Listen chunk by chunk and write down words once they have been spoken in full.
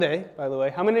Day, by the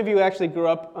way. How many of you actually grew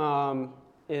up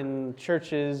in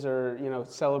churches or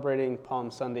celebrating Palm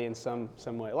Sunday in some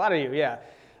way? A lot of you, yeah.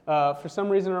 For some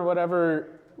reason or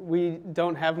whatever, we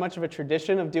don't have much of a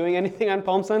tradition of doing anything on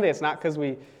Palm Sunday. It's not because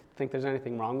we think there's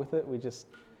anything wrong with it. We just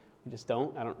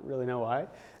don't. I don't really know why.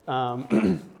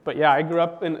 But yeah, I grew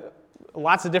up in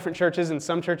lots of different churches, and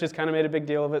some churches kind of made a big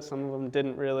deal of it. Some of them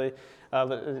didn't really.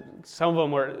 Some of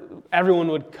them were, everyone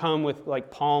would come with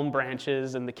like palm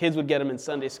branches, and the kids would get them in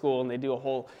Sunday school, and they do a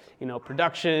whole,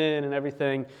 production and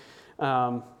everything.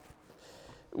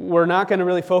 We're not going to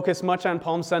really focus much on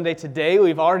Palm Sunday today.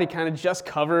 We've already kind of just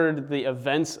covered the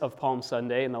events of Palm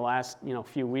Sunday in the last,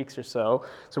 few weeks or so.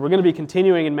 So we're going to be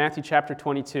continuing in Matthew chapter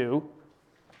 22,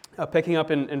 picking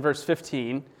up in verse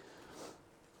 15.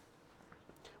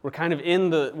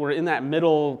 We're in that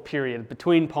middle period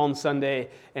between Palm Sunday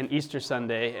and Easter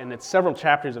Sunday, and it's several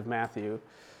chapters of Matthew.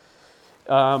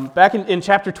 Back in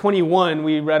chapter 21,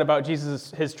 we read about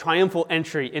his triumphal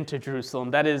entry into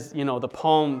Jerusalem. That is, the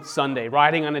Palm Sunday,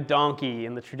 riding on a donkey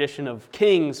in the tradition of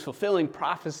kings, fulfilling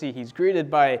prophecy. He's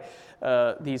greeted by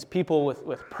these people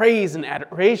with praise and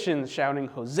adoration, shouting,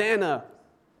 "Hosanna!"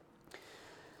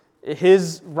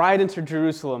 His ride into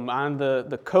Jerusalem on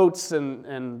the coats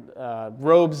and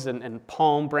robes and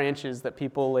palm branches that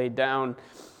people laid down,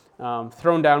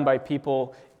 thrown down by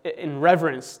people in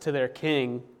reverence to their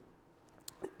king.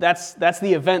 That's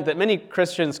the event that many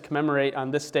Christians commemorate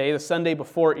on this day, the Sunday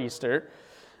before Easter,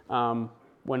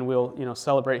 when we'll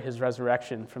celebrate his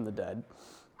resurrection from the dead.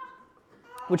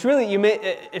 Which really,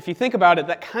 if you think about it,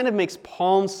 that kind of makes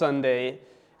Palm Sunday.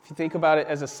 If you think about it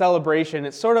as a celebration,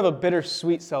 it's sort of a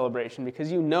bittersweet celebration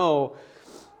because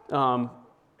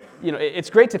it's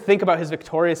great to think about his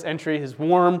victorious entry, his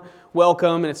warm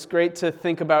welcome, and it's great to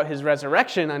think about his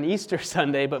resurrection on Easter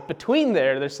Sunday, but between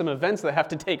there's some events that have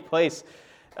to take place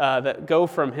that go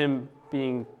from him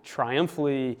being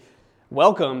triumphantly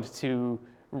welcomed to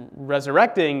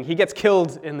resurrecting. He gets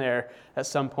killed in there at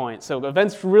some point. So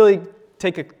events really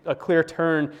take a clear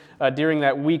turn during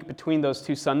that week between those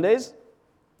two Sundays.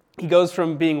 He goes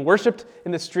from being worshipped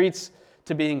in the streets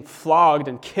to being flogged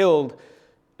and killed,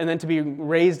 and then to being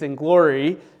raised in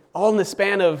glory, all in the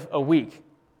span of a week.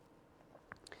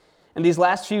 And these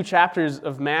last few chapters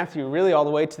of Matthew, really all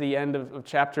the way to the end of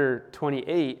chapter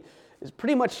 28, is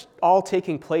pretty much all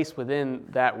taking place within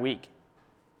that week.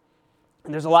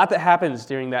 And there's a lot that happens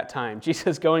during that time.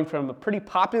 Jesus going from a pretty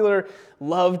popular,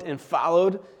 loved, and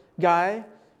followed guy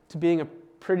to being a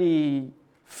pretty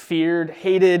feared,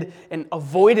 hated, and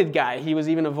avoided guy. He was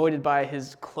even avoided by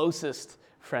his closest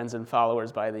friends and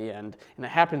followers by the end. And it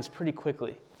happens pretty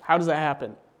quickly. How does that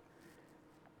happen?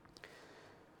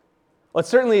 Well, it's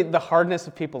certainly the hardness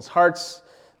of people's hearts,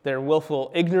 their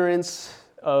willful ignorance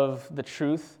of the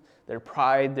truth, their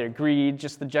pride, their greed,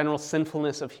 just the general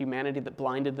sinfulness of humanity that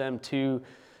blinded them to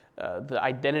the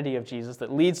identity of Jesus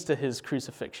that leads to his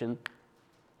crucifixion.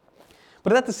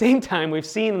 But at the same time, we've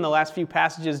seen in the last few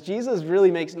passages, Jesus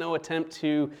really makes no attempt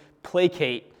to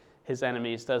placate his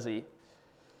enemies, does he?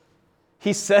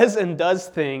 He says and does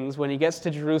things when he gets to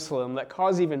Jerusalem that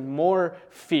cause even more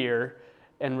fear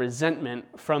and resentment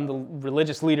from the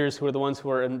religious leaders who are the ones who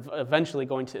are eventually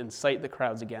going to incite the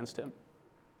crowds against him.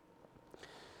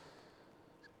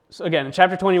 So again, in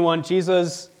chapter 21,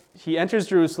 Jesus, he enters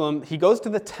Jerusalem, he goes to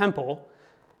the temple,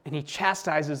 and he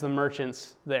chastises the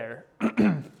merchants there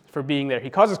for being there. He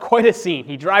causes quite a scene.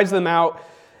 He drives them out,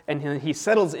 and he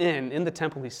settles in the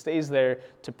temple. He stays there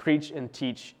to preach and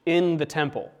teach in the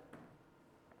temple.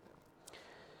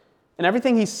 And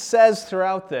everything he says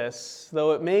throughout this,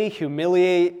 though it may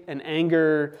humiliate and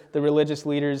anger the religious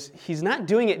leaders, he's not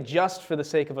doing it just for the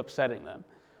sake of upsetting them.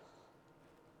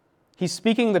 He's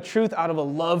speaking the truth out of a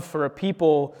love for a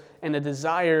people and a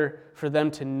desire for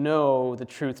them to know the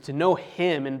truth, to know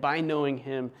him, and by knowing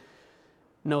him,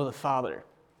 know the Father.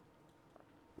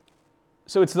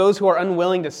 So it's those who are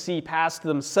unwilling to see past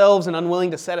themselves and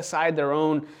unwilling to set aside their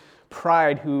own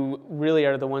pride who really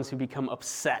are the ones who become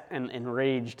upset and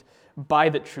enraged by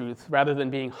the truth, rather than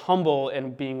being humble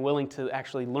and being willing to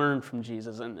actually learn from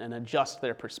Jesus and adjust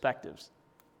their perspectives.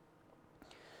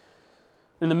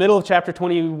 In the middle of chapter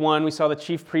 21, we saw the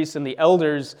chief priests and the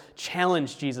elders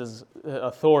challenge Jesus'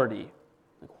 authority.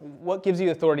 What gives you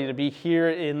authority to be here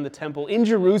in the temple in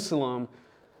Jerusalem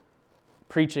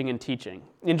preaching and teaching?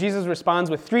 And Jesus responds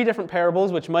with 3 different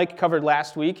parables, which Mike covered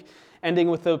last week,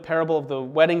 ending with the parable of the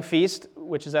wedding feast,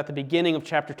 which is at the beginning of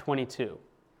chapter 22.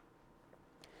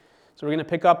 So we're going to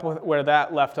pick up where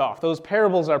that left off. Those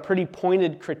parables are pretty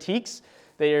pointed critiques.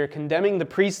 They are condemning the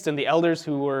priests and the elders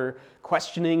who were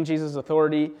questioning Jesus'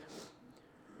 authority.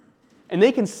 And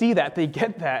they can see that, they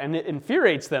get that, and it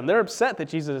infuriates them. They're upset that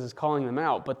Jesus is calling them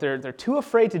out, but they're too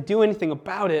afraid to do anything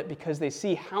about it because they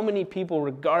see how many people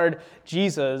regard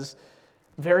Jesus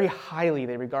very highly.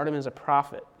 They regard him as a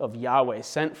prophet of Yahweh,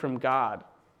 sent from God.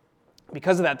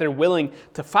 Because of that, they're willing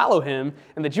to follow him,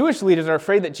 and the Jewish leaders are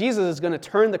afraid that Jesus is going to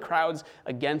turn the crowds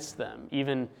against them,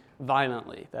 even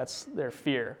violently. That's their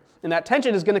fear. And that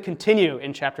tension is going to continue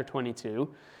in chapter 22,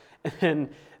 and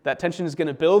that tension is going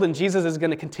to build, and Jesus is going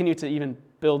to continue to even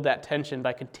build that tension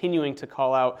by continuing to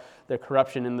call out their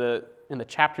corruption in the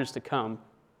chapters to come.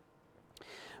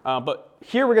 But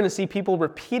here we're going to see people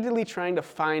repeatedly trying to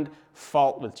find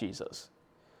fault with Jesus.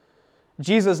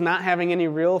 Jesus not having any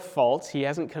real faults. He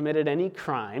hasn't committed any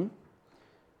crime.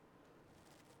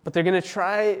 But they're going to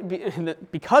try,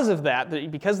 because of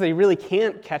that, because they really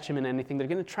can't catch him in anything, they're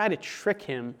going to try to trick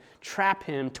him, trap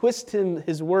him, twist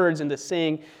his words into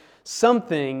saying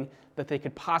something that they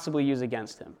could possibly use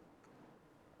against him.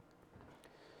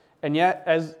 And yet,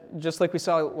 just like we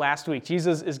saw last week,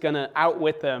 Jesus is going to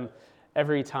outwit them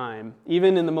every time.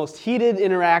 Even in the most heated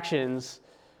interactions,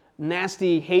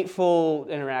 nasty, hateful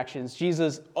interactions,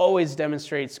 Jesus always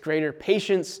demonstrates greater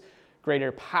patience,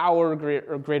 greater power,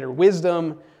 greater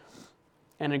wisdom,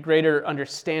 and a greater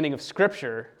understanding of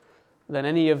Scripture than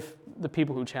any of the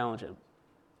people who challenge him.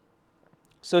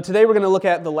 So today we're going to look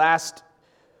at the last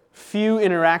few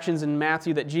interactions in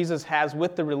Matthew that Jesus has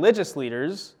with the religious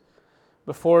leaders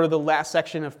before the last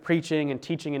section of preaching and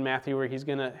teaching in Matthew, where he's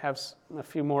going to have a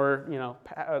few more,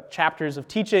 chapters of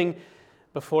teaching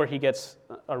before he gets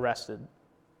arrested.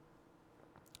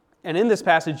 And in this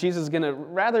passage, Jesus is going to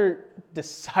rather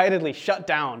decidedly shut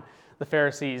down the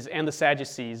Pharisees and the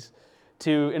Sadducees,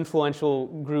 two influential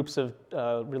groups of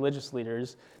religious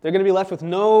leaders. They're going to be left with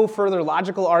no further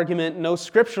logical argument, no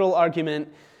scriptural argument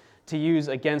to use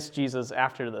against Jesus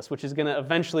after this, which is going to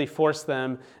eventually force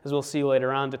them, as we'll see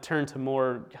later on, to turn to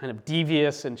more kind of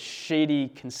devious and shady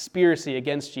conspiracy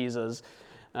against Jesus.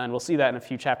 And we'll see that in a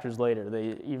few chapters later.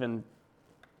 They even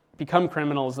become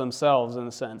criminals themselves, in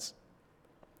a sense.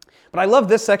 But I love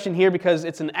this section here because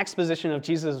it's an exposition of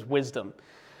Jesus' wisdom,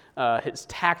 his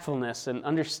tactfulness and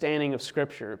understanding of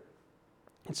Scripture.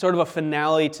 It's sort of a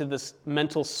finale to this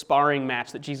mental sparring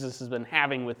match that Jesus has been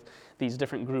having with these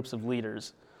different groups of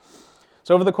leaders.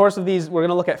 So over the course of these, we're going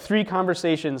to look at 3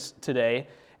 conversations today.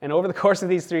 And over the course of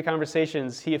these 3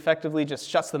 conversations, he effectively just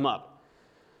shuts them up.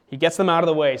 He gets them out of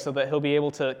the way so that he'll be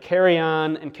able to carry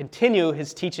on and continue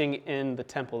his teaching in the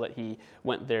temple that he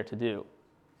went there to do.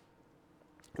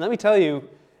 And let me tell you,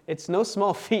 it's no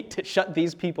small feat to shut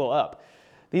these people up.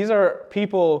 These are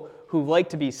people who like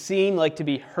to be seen, like to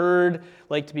be heard,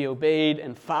 like to be obeyed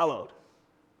and followed.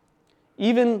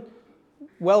 Even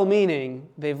well-meaning,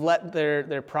 they've let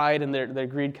their pride and their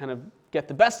greed kind of get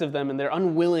the best of them, and they're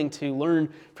unwilling to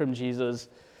learn from Jesus.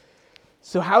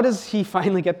 So how does he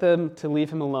finally get them to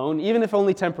leave him alone? Even if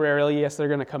only temporarily, yes, they're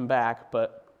going to come back,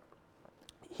 but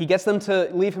he gets them to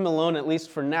leave him alone, at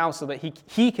least for now, so that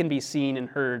he can be seen and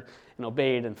heard and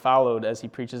obeyed and followed as he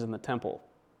preaches in the temple.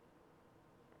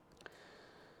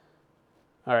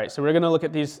 All right, so we're going to look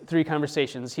at these 3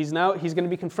 conversations. He's going to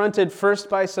be confronted first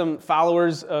by some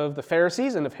followers of the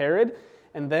Pharisees and of Herod,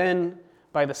 and then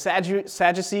by the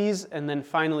Sadducees, and then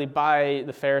finally by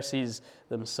the Pharisees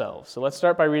themselves. So let's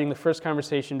start by reading the first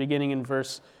conversation beginning in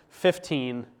verse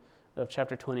 15 of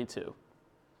chapter 22.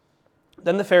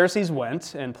 Then the Pharisees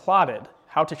went and plotted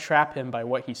how to trap him by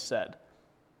what he said.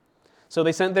 So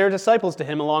they sent their disciples to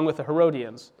him along with the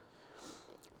Herodians.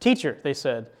 "Teacher," they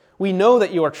said, "we know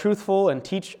that you are truthful and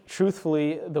teach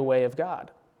truthfully the way of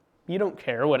God. You don't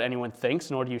care what anyone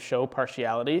thinks, nor do you show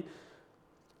partiality.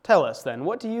 Tell us then,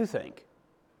 what do you think?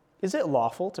 Is it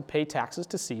lawful to pay taxes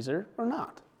to Caesar or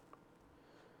not?"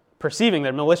 Perceiving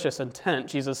their malicious intent,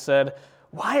 Jesus said,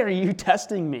 "Why are you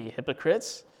testing me,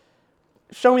 hypocrites?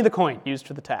 Show me the coin used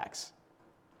for the tax."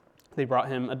 They brought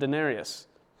him a denarius.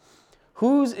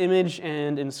 "Whose image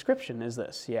and inscription is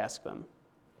this?" he asked them.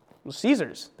 "Well,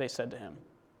 Caesar's," they said to him.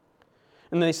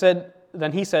 And then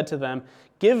he said to them,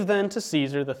 "Give then to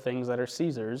Caesar the things that are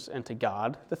Caesar's, and to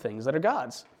God the things that are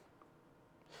God's."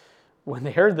 When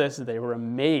they heard this, they were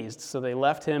amazed, so they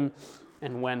left him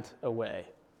and went away.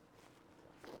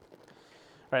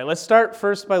 All right, let's start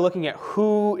first by looking at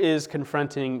who is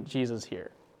confronting Jesus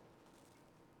here.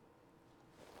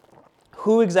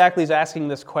 Who exactly is asking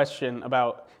this question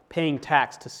about paying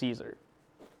tax to Caesar?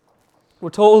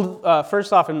 We're told,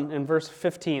 first off in verse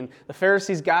 15, the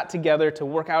Pharisees got together to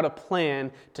work out a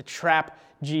plan to trap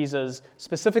Jesus,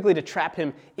 specifically to trap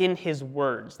him in his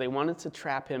words. They wanted to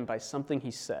trap him by something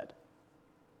he said.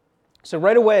 So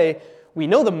right away, we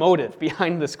know the motive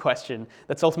behind this question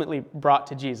that's ultimately brought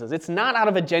to Jesus. It's not out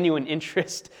of a genuine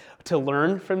interest to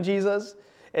learn from Jesus,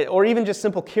 or even just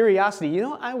simple curiosity.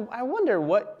 I wonder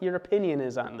what your opinion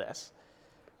is on this.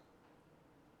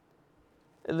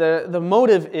 The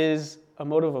motive is a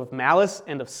motive of malice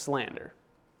and of slander.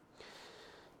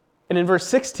 And in verse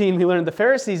 16, we learned the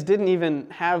Pharisees didn't even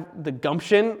have the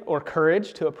gumption or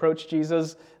courage to approach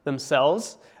Jesus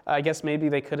themselves. I guess maybe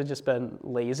they could have just been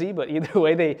lazy, but either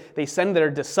way, they send their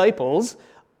disciples,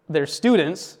 their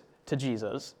students, to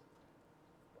Jesus.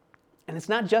 And it's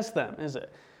not just them, is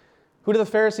it? Who do the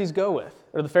Pharisees go with,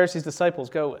 or the Pharisees' disciples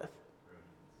go with?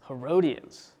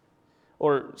 Herodians,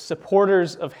 or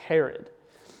supporters of Herod.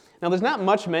 Now, there's not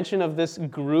much mention of this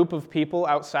group of people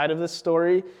outside of this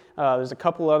story. There's a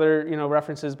couple other,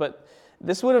 references, but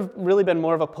this would have really been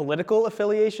more of a political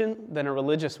affiliation than a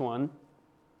religious one.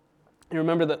 And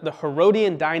remember that the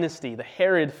Herodian dynasty, the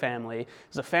Herod family,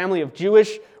 is a family of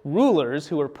Jewish rulers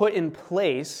who were put in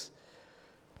place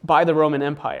by the Roman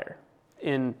Empire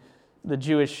in the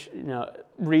Jewish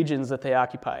regions that they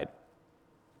occupied.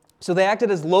 So they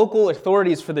acted as local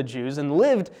authorities for the Jews and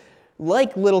lived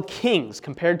like little kings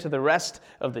compared to the rest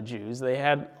of the Jews. They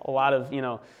had a lot of,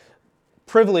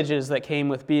 privileges that came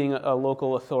with being a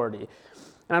local authority.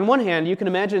 And on one hand, you can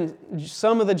imagine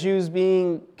some of the Jews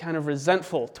being kind of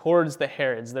resentful towards the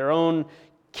Herods, their own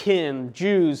kin,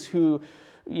 Jews who,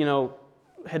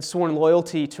 had sworn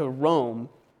loyalty to Rome.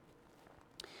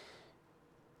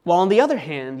 While on the other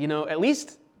hand, at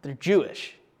least they're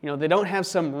Jewish. They don't have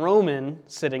some Roman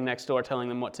sitting next door telling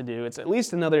them what to do. It's at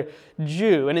least another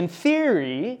Jew. And in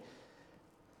theory,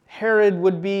 Herod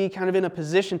would be kind of in a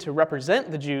position to represent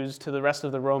the Jews to the rest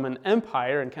of the Roman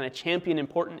Empire and kind of champion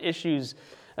important issues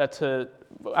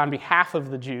on behalf of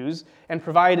the Jews and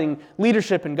providing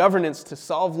leadership and governance to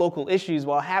solve local issues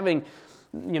while having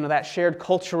that shared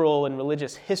cultural and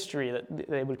religious history that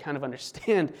they would kind of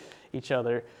understand each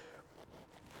other.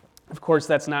 Of course,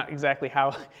 that's not exactly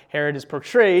how Herod is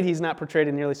portrayed. He's not portrayed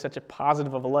in nearly such a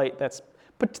positive of a light. That's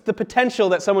the potential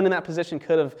that someone in that position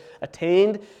could have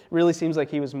attained really seems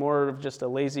like he was more of just a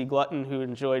lazy glutton who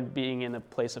enjoyed being in a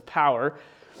place of power.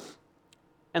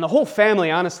 And the whole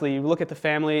family, honestly, you look at the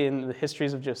family and the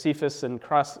histories of Josephus and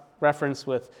cross-reference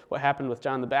with what happened with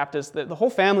John the Baptist, the whole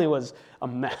family was a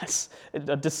mess,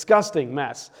 a disgusting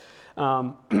mess.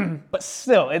 But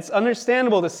still, it's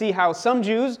understandable to see how some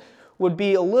Jews would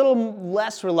be a little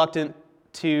less reluctant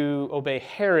to obey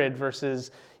Herod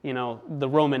versus, the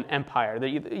Roman Empire.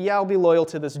 I'll be loyal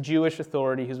to this Jewish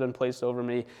authority who's been placed over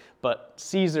me, but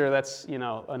Caesar, that's,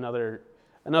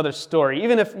 another story.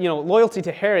 Even if, loyalty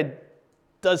to Herod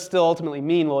does still ultimately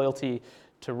mean loyalty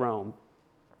to Rome.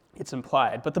 It's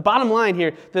implied. But the bottom line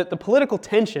here, the political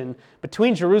tension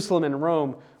between Jerusalem and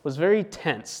Rome was very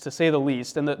tense, to say the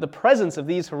least, and the presence of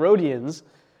these Herodians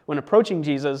when approaching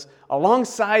Jesus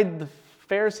alongside the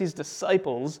Pharisees'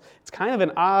 disciples, it's kind of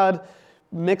an odd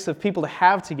mix of people to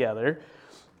have together.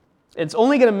 It's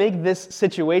only going to make this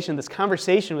situation, this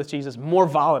conversation with Jesus, more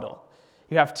volatile.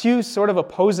 You have two sort of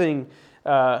opposing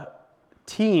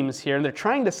teams here, and they're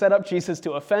trying to set up Jesus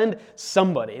to offend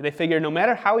somebody. They figure no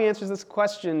matter how he answers this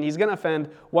question, he's going to offend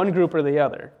one group or the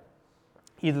other.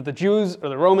 Either the Jews or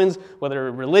the Romans,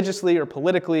 whether religiously or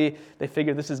politically, they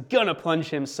figure this is going to plunge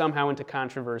him somehow into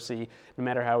controversy, no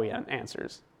matter how he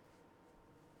answers.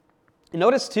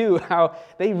 Notice, too, how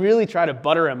they really try to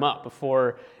butter him up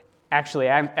before actually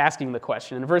asking the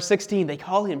question. In verse 16, they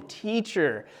call him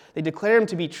teacher. They declare him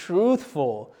to be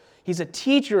truthful. He's a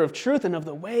teacher of truth and of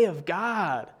the way of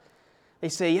God. They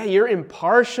say, you're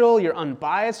impartial, you're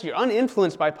unbiased, you're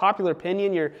uninfluenced by popular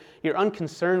opinion, you're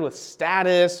unconcerned with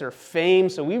status or fame,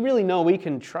 so we really know we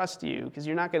can trust you because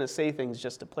you're not going to say things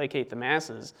just to placate the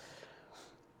masses.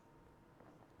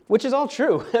 Which is all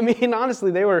true. I mean,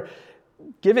 honestly, they were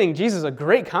giving Jesus a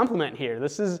great compliment here.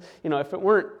 This is, if it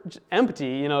weren't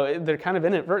empty, they're kind of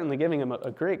inadvertently giving him a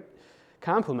great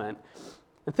compliment.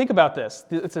 And think about this.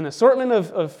 It's an assortment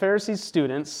of Pharisees'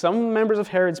 students, some members of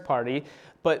Herod's party,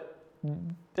 but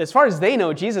as far as they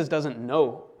know, Jesus doesn't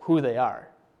know who they are.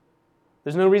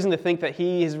 There's no reason to think that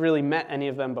he has really met any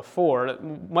of them before.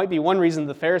 It might be one reason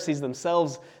the Pharisees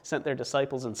themselves sent their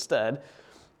disciples instead.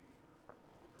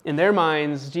 In their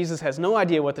minds, Jesus has no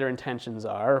idea what their intentions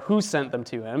are, or who sent them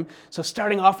to him. So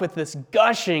starting off with this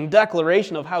gushing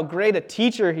declaration of how great a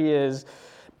teacher he is,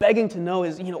 begging to know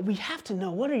is, we have to know,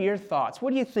 what are your thoughts?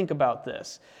 What do you think about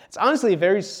this? It's honestly a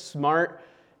very smart,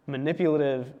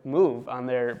 manipulative move on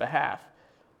their behalf.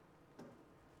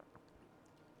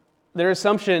 Their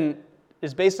assumption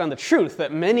is based on the truth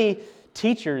that many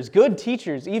teachers, good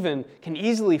teachers even, can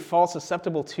easily fall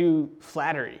susceptible to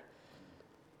flattery.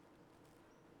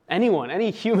 Any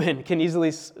human can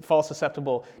easily fall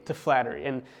susceptible to flattery.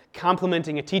 And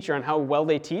complimenting a teacher on how well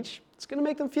they teach, it's going to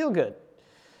make them feel good.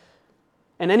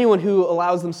 And anyone who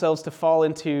allows themselves to fall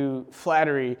into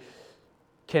flattery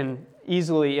can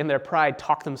easily, in their pride,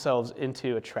 talk themselves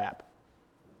into a trap.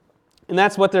 And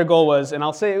that's what their goal was. And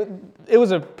I'll say it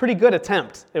was a pretty good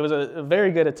attempt. It was a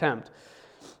very good attempt.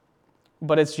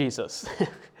 But it's Jesus.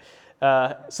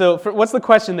 What's the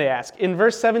question they ask? In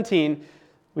verse 17,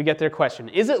 we get their question.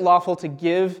 Is it lawful to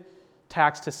give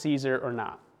tax to Caesar or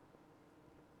not?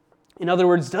 In other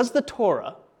words, does the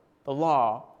Torah, the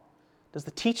law, does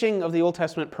the teaching of the Old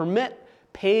Testament permit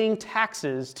paying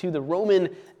taxes to the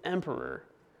Roman emperor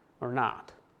or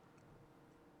not?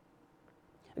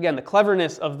 Again, the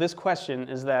cleverness of this question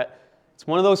is that it's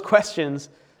one of those questions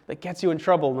that gets you in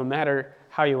trouble no matter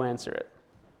how you answer it.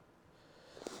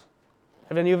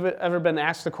 Have any of you ever been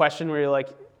asked a question where you're like,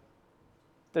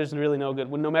 there's really no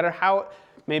good, no matter how,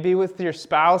 maybe with your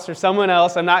spouse or someone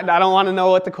else, I don't want to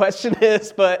know what the question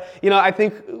is, but I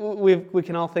think we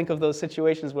can all think of those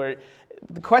situations where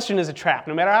the question is a trap.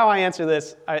 No matter how I answer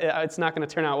this, it's not going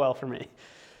to turn out well for me.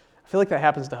 I feel like that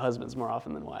happens to husbands more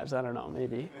often than wives. I don't know,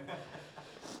 maybe.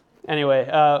 Anyway,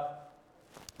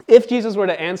 if Jesus were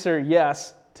to answer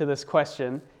yes to this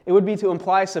question, it would be to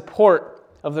imply support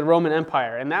of the Roman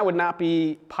Empire, and that would not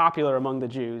be popular among the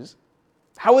Jews.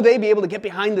 How would they be able to get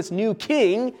behind this new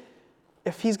king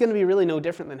if he's going to be really no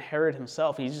different than Herod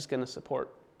himself? He's just going to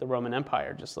support the Roman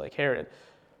Empire, just like Herod.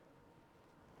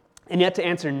 And yet to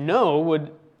answer no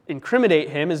would incriminate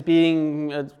him as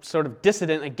being a sort of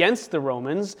dissident against the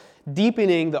Romans,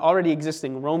 deepening the already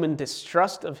existing Roman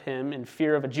distrust of him in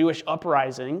fear of a Jewish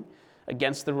uprising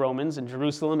against the Romans in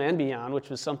Jerusalem and beyond, which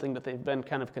was something that they've been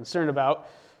kind of concerned about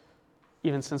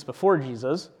even since before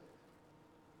Jesus.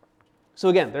 So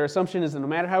again, their assumption is that no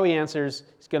matter how he answers,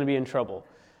 he's going to be in trouble.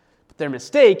 But their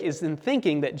mistake is in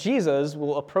thinking that Jesus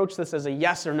will approach this as a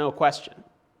yes or no question.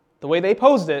 The way they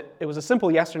posed it, it was a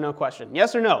simple yes or no question.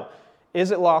 Yes or no,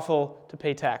 is it lawful to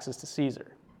pay taxes to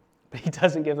Caesar? But he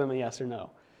doesn't give them a yes or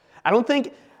no.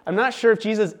 I'm not sure if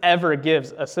Jesus ever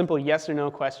gives a simple yes or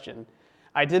no question.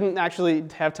 I didn't actually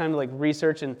have time to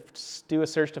research and do a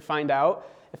search to find out.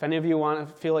 If any of you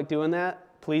feel like doing that,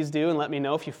 please do and let me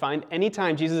know if you find any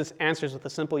time Jesus answers with a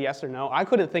simple yes or no. I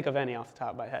couldn't think of any off the top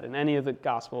of my head in any of the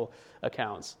gospel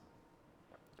accounts.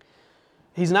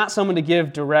 He's not someone to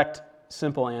give direct,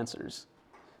 simple answers.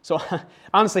 So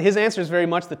honestly, his answer is very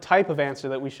much the type of answer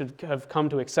that we should have come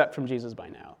to accept from Jesus by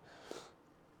now.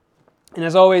 And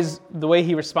as always, the way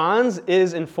he responds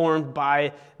is informed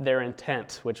by their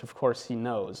intent, which of course he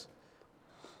knows.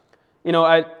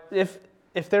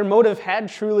 If their motive had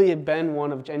truly been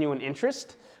one of genuine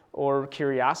interest or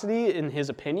curiosity in his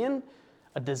opinion,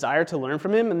 a desire to learn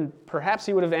from him, and perhaps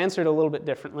he would have answered a little bit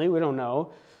differently. We don't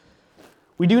know.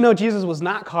 We do know Jesus was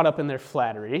not caught up in their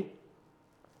flattery.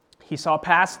 He saw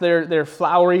past their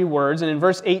flowery words, and in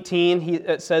verse 18,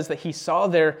 it says that he saw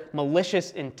their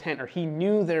malicious intent, or he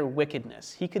knew their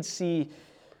wickedness. He could see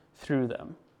through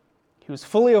them. He was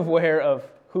fully aware of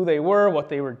who they were, what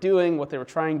they were doing, what they were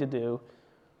trying to do.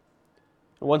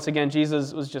 Once again,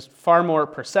 Jesus was just far more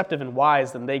perceptive and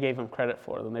wise than they gave him credit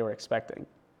for, than they were expecting.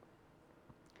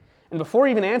 And before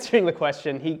even answering the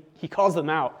question, he calls them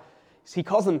out. He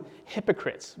calls them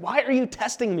hypocrites. Why are you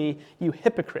testing me, you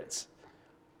hypocrites?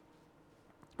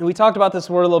 And we talked about this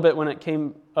word a little bit when it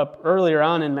came up earlier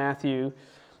on in Matthew,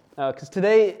 because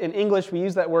today in English we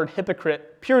use that word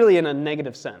hypocrite purely in a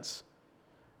negative sense,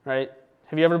 right?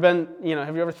 Have you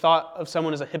ever thought of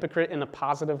someone as a hypocrite in a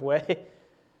positive way?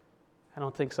 I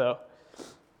don't think so.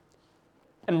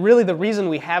 And really the reason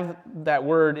we have that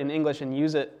word in English and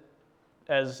use it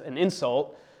as an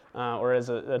insult or as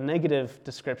a negative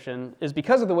description is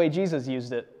because of the way Jesus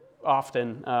used it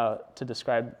often to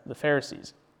describe the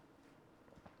Pharisees.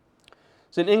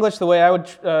 So in English, the way I would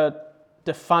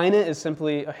define it is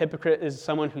simply a hypocrite is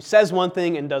someone who says one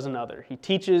thing and does another. He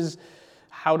teaches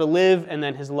how to live, and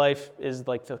then his life is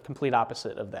like the complete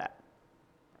opposite of that.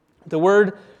 The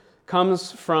word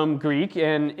comes from Greek,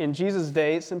 and in Jesus'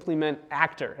 day, it simply meant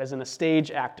actor, as in a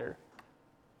stage actor.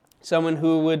 Someone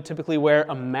who would typically wear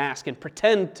a mask and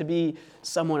pretend to be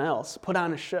someone else, put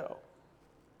on a show.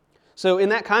 So in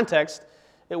that context,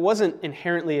 it wasn't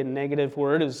inherently a negative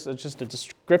word. It was just a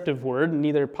descriptive word,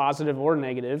 neither positive or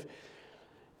negative.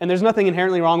 And there's nothing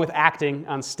inherently wrong with acting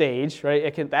on stage,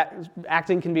 right?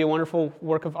 Acting can be a wonderful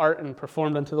work of art and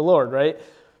performed unto the Lord, right?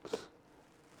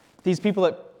 These people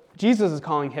that Jesus is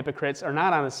calling hypocrites are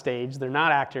not on a stage. They're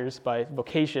not actors by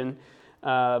vocation.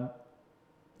 They're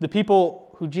The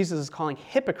people who Jesus is calling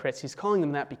hypocrites, he's calling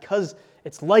them that because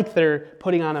it's like they're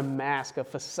putting on a mask, a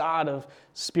facade of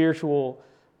spiritual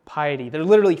piety. They're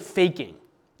literally faking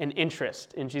an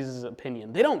interest in Jesus'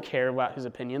 opinion. They don't care about his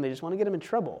opinion. They just want to get him in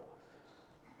trouble.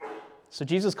 So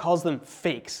Jesus calls them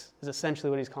fakes, is essentially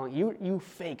what he's calling. You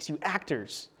fakes, you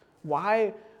actors.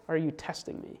 Why are you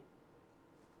testing me?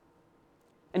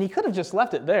 And he could have just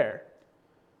left it there,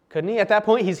 couldn't he? At that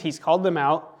point, he's called them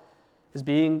out as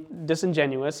being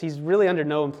disingenuous. He's really under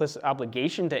no implicit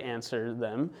obligation to answer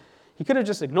them. He could have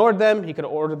just ignored them. He could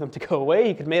have ordered them to go away.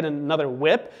 He could have made another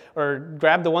whip or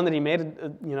grabbed the one that he made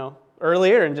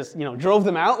earlier and just drove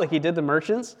them out like he did the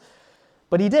merchants.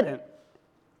 But he didn't.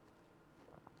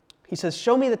 He says,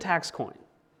 show me the tax coin.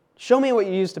 Show me what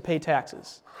you used to pay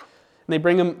taxes. And they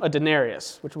bring him a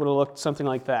denarius, which would have looked something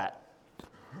like that.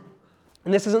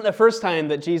 And this isn't the first time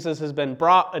that Jesus has been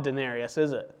brought a denarius,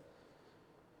 is it?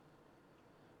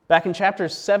 Back in chapter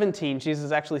 17,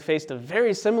 Jesus actually faced a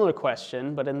very similar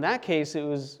question, but in that case, it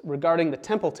was regarding the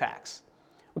temple tax,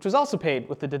 which was also paid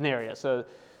with the denarius, so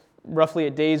roughly a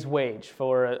day's wage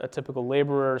for a typical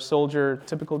laborer or soldier,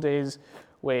 typical day's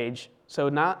wage. So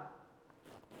not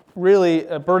really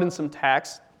a burdensome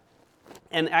tax.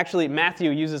 And actually,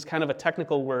 Matthew uses kind of a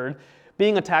technical word.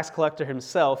 Being a tax collector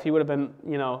himself, he would have been,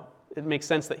 it makes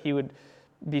sense that he would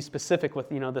be specific with,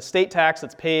 the state tax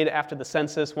that's paid after the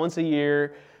census once a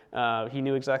year. He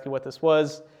knew exactly what this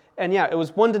was. And yeah, it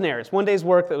was one denarius, one day's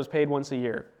work that was paid once a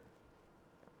year.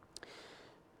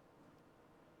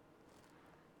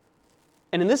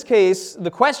 And in this case,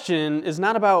 the question is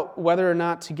not about whether or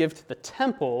not to give to the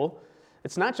temple.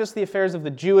 It's not just the affairs of the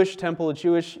Jewish temple,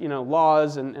 Jewish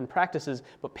laws and practices,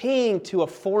 but paying to a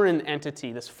foreign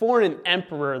entity, this foreign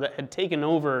emperor that had taken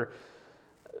over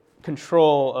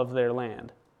control of their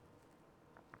land.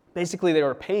 Basically, they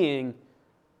were paying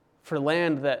for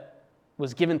land that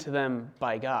was given to them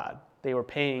by God. They were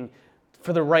paying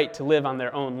for the right to live on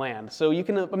their own land. So you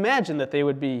can imagine that they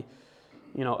would be,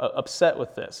 upset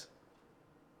with this.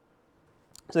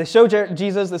 So they show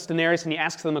Jesus this denarius, and he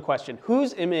asks them a question: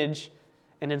 whose image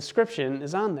and inscription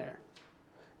is on there?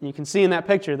 And you can see in that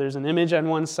picture, there's an image on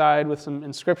one side with some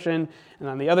inscription, and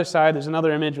on the other side, there's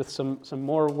another image with some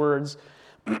more words.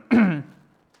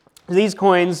 These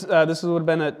coins, this would have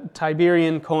been a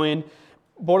Tiberian coin,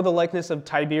 bore the likeness of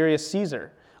Tiberius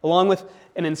Caesar, along with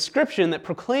an inscription that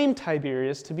proclaimed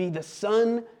Tiberius to be the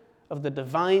son of the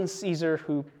divine Caesar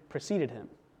who preceded him,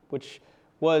 which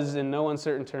was, in no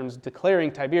uncertain terms,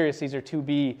 declaring Tiberius Caesar to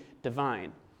be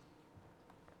divine.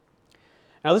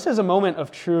 Now, this is a moment of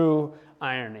true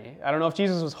irony. I don't know if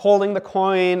Jesus was holding the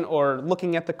coin or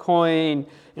looking at the coin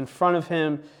in front of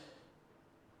him.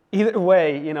 Either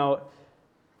way,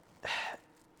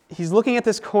 he's looking at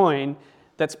this coin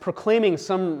that's proclaiming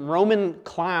some Roman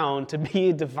clown to be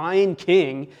a divine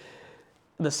king,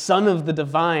 the son of the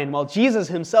divine, while Jesus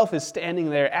himself is standing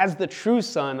there as the true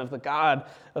son of the God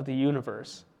of the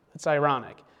universe. It's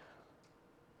ironic.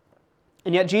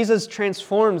 And yet Jesus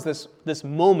transforms this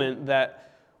moment that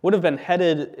would have been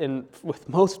headed with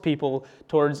most people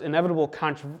towards inevitable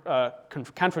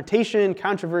confrontation,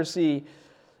 controversy,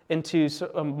 into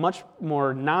a much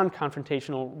more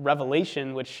non-confrontational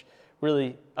revelation, which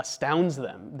really astounds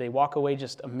them. They walk away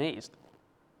just amazed.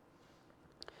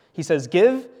 He says,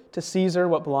 give to Caesar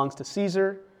what belongs to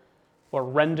Caesar, or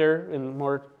render in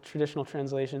more traditional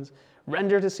translations.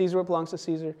 Render to Caesar what belongs to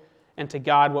Caesar, and to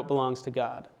God what belongs to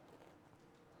God.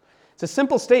 It's a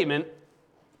simple statement,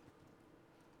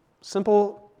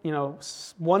 simple,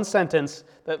 one sentence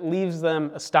that leaves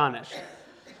them astonished.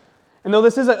 And though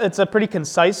it's a pretty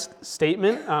concise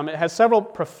statement, it has several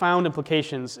profound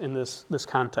implications in this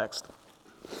context.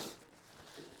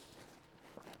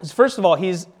 First of all,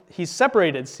 he's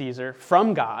separated Caesar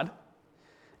from God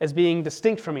as being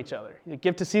distinct from each other. You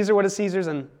give to Caesar what is Caesar's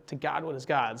and to God what is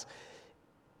God's.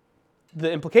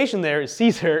 The implication there is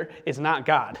Caesar is not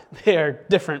God. They are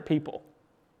different people.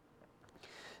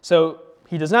 So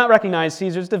he does not recognize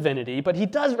Caesar's divinity, but he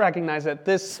does recognize that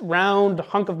this round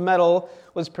hunk of metal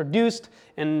was produced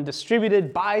and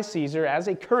distributed by Caesar as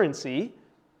a currency.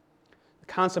 The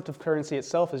concept of currency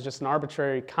itself is just an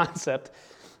arbitrary concept,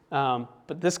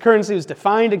 but this currency was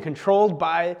defined and controlled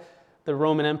by the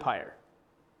Roman Empire.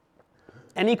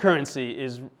 Any currency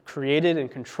is created and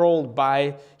controlled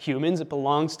by humans. It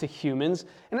belongs to humans,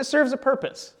 and it serves a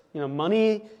purpose.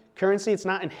 Money, currency, it's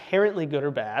not inherently good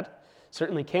or bad.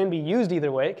 Certainly can be used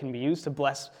either way. It can be used to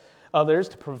bless others,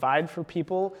 to provide for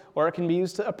people, or it can be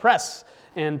used to oppress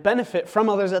and benefit from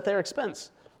others at their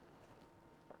expense.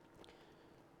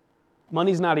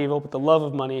 Money's not evil, but the love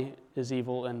of money is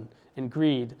evil, and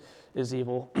greed is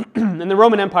evil. And And the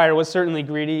Roman Empire was certainly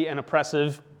greedy and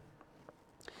oppressive.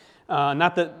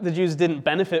 Not that the Jews didn't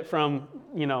benefit from,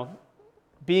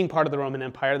 being part of the Roman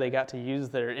Empire. They got to use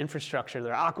their infrastructure,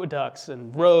 their aqueducts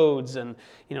and roads, and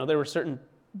there were certain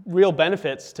real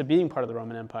benefits to being part of the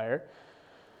Roman Empire.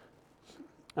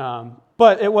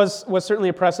 But it was certainly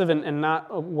oppressive and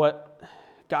not what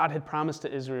God had promised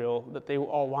to Israel, that they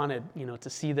all wanted, to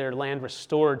see their land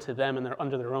restored to them and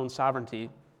under their own sovereignty.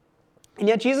 And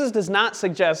yet Jesus does not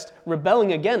suggest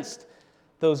rebelling against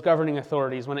those governing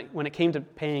authorities when it came to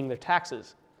paying their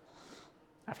taxes.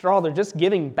 After all, they're just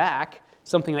giving back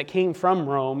something that came from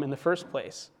Rome in the first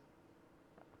place.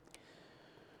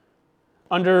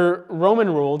 Under Roman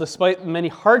rule, despite many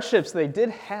hardships they did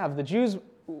have, the Jews,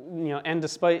 and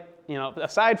despite,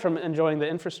 aside from enjoying the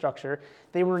infrastructure,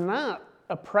 they were not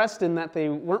oppressed in that they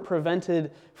weren't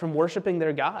prevented from worshiping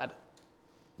their God.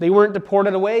 They weren't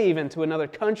deported away even to another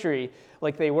country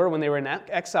like they were when they were in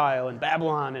exile and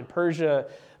Babylon and Persia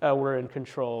were in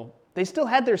control. They still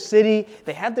had their city,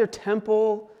 they had their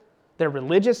temple, their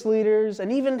religious leaders,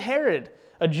 and even Herod,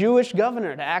 a Jewish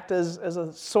governor, to act as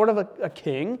a sort of a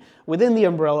king within the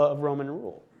umbrella of Roman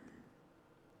rule.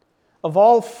 Of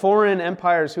all foreign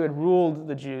empires who had ruled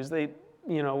the Jews, they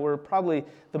were probably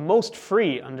the most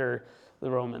free under the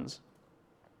Romans.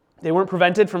 They weren't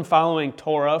prevented from following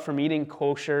Torah, from eating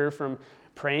kosher, from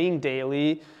praying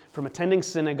daily, from attending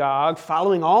synagogue,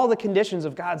 following all the conditions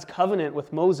of God's covenant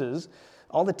with Moses,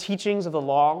 all the teachings of the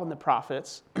law and the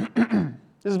prophets.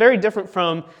 This is very different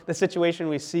from the situation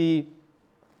we see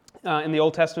in the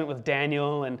Old Testament with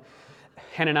Daniel and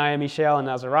Hananiah, Mishael, and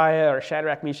Azariah, or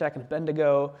Shadrach, Meshach, and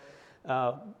Abednego.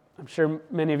 I'm sure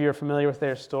many of you are familiar with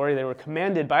their story. They were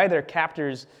commanded by their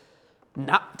captors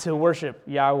not to worship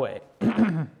Yahweh.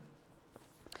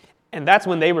 And that's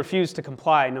when they refused to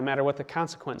comply, no matter what the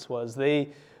consequence was.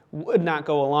 They would not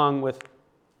go along with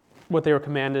what they were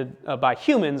commanded by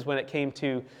humans when it came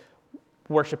to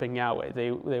worshiping Yahweh.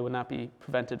 They would not be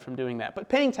prevented from doing that. But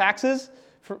paying taxes,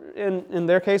 in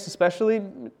their case especially,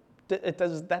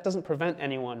 that doesn't prevent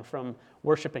anyone from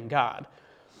worshiping God.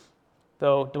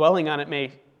 Though dwelling on it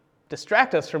may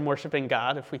distract us from worshiping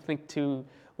God if we think too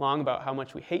long about how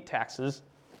much we hate taxes.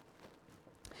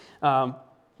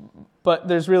 But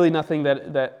there's really nothing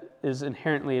that is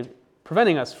inherently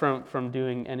preventing us from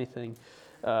doing anything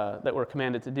that we're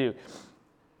commanded to do.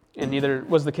 And neither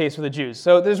was the case for the Jews.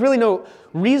 So there's really no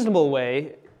reasonable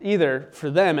way either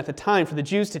for them at the time, for the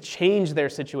Jews to change their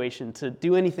situation, to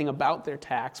do anything about their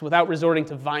tax without resorting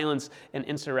to violence and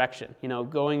insurrection.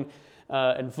 Going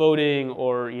and voting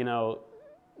or,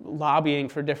 lobbying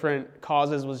for different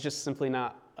causes was just simply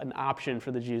not an option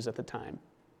for the Jews at the time.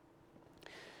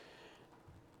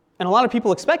 And a lot of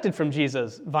people expected from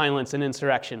Jesus violence and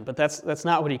insurrection, but that's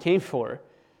not what he came for.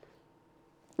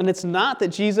 And it's not that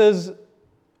Jesus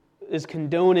is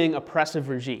condoning oppressive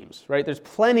regimes, right? There's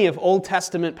plenty of Old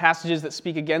Testament passages that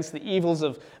speak against the evils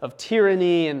of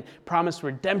tyranny and promise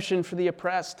redemption for the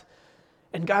oppressed.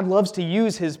 And God loves to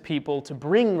use his people to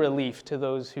bring relief to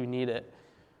those who need it.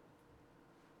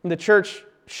 And the church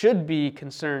should be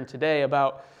concerned today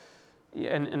about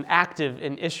and active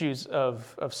in issues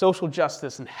of social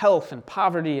justice and health and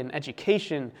poverty and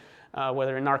education,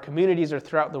 whether in our communities or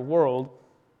throughout the world.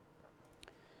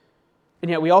 And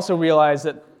yet we also realize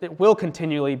that it will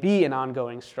continually be an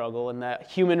ongoing struggle and that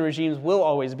human regimes will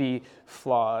always be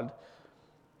flawed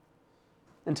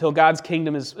until God's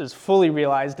kingdom is fully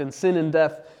realized and sin and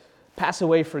death pass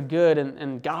away for good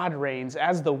and God reigns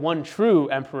as the one true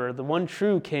emperor, the one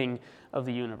true king of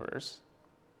the universe.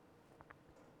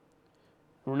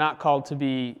 We're not called to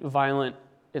be violent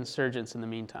insurgents in the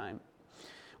meantime.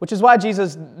 Which is why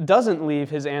Jesus doesn't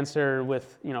leave his answer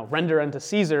with, render unto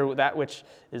Caesar that which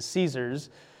is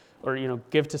Caesar's, or,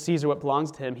 give to Caesar what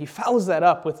belongs to him. He follows that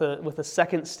up with a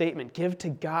second statement, give to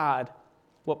God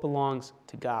what belongs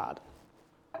to God.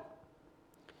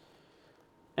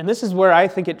 And this is where I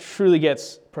think it truly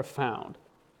gets profound.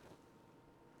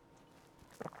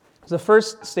 The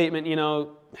first statement,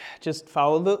 just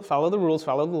follow the rules,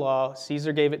 follow the law.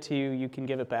 Caesar gave it to you, you can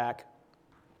give it back.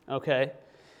 Okay.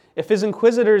 If his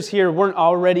inquisitors here weren't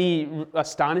already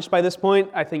astonished by this point,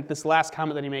 I think this last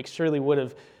comment that he makes surely would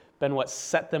have been what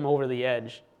set them over the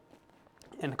edge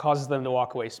and causes them to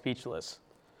walk away speechless.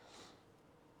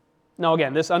 Now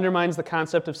again, this undermines the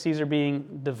concept of Caesar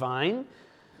being divine,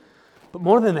 but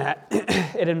more than that,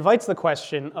 it invites the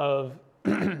question of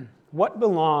what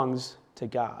belongs to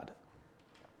God?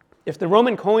 If the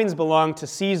Roman coins belong to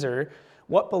Caesar,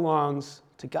 what belongs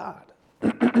to God?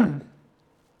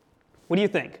 What do you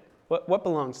think? What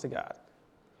belongs to God?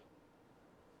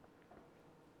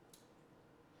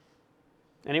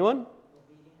 Anyone?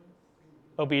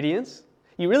 Obedience.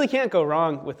 You really can't go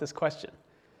wrong with this question.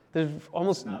 There's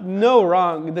almost no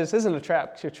wrong. This isn't a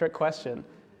trick question.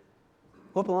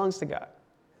 What belongs to God?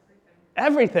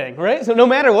 Everything, right? So no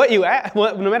matter what you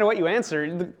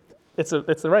answer, it's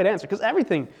the right answer because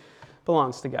everything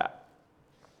belongs to God.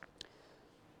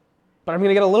 But I'm going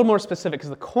to get a little more specific because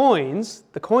the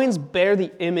coins bear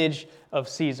the image of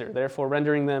Caesar, therefore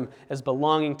rendering them as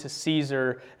belonging to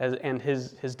Caesar and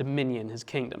his dominion, his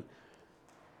kingdom.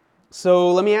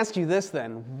 So let me ask you this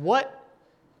then. What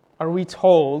are we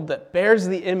told that bears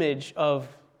the image of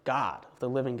God, the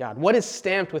living God? What is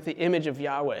stamped with the image of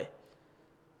Yahweh?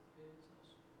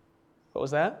 What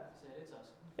was that?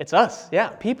 It's us, yeah,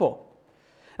 people.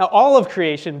 Now, all of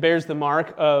creation bears the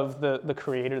mark of the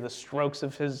Creator, the strokes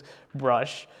of his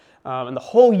brush, and the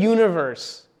whole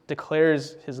universe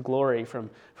declares his glory from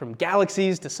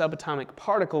galaxies to subatomic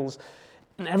particles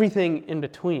and everything in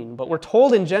between. But we're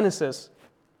told in Genesis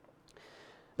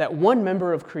that one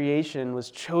member of creation was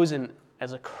chosen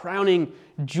as a crowning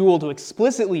jewel to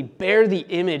explicitly bear the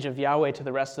image of Yahweh to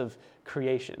the rest of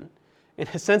creation. In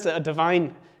a sense, a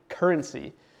divine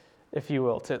currency, if you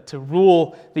will, to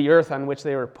rule the earth on which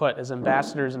they were put as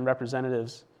ambassadors and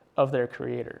representatives of their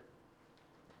Creator.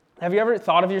 Have you ever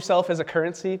thought of yourself as a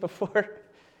currency before?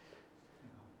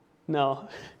 No.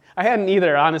 I hadn't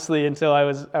either, honestly, until I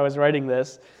was writing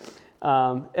this.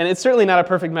 And it's certainly not a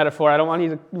perfect metaphor. I don't want you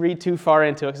to read too far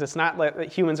into it because it's not like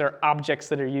that humans are objects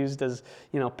that are used as,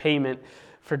 payment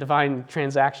for divine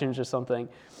transactions or something.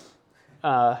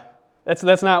 That's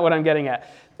not what I'm getting at.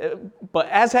 But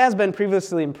as has been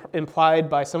previously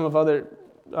implied by some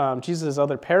of Jesus'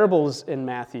 other parables in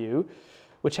Matthew,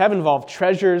 which have involved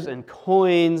treasures and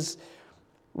coins,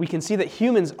 we can see that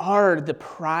humans are the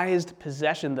prized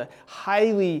possession, the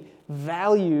highly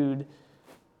valued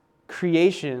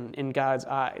creation in God's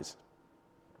eyes.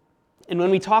 And when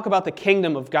we talk about the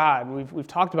kingdom of God, we've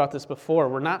talked about this before,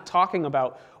 we're not talking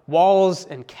about walls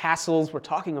and castles, we're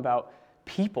talking about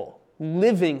people,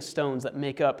 living stones that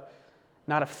make up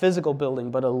not a physical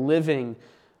building, but a living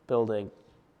building.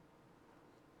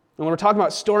 And when we're talking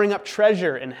about storing up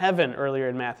treasure in heaven earlier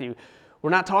in Matthew, we're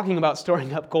not talking about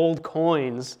storing up gold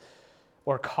coins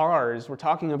or cars. We're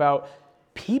talking about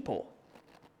people.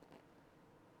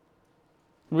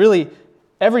 Really,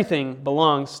 everything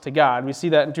belongs to God. We see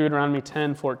that in Deuteronomy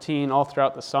 10:14, all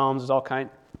throughout the Psalms. There's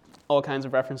all kinds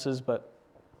of references, but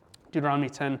Deuteronomy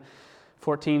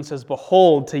 10:14 says,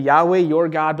 "Behold, to Yahweh your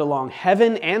God belong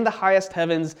heaven and the highest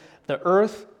heavens, the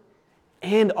earth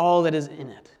and all that is in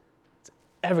it." It's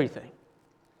everything.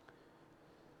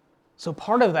 So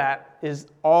part of that is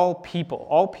all people.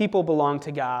 All people belong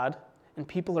to God, and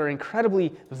people are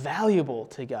incredibly valuable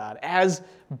to God as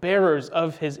bearers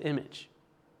of his image.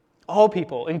 All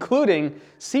people, including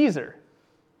Caesar.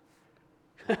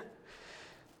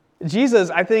 Jesus,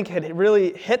 I think, had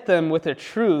really hit them with a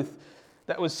truth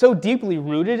that was so deeply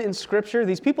rooted in Scripture.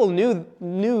 These people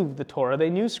knew the Torah. They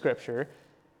knew Scripture.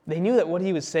 They knew that what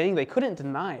he was saying, they couldn't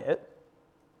deny it.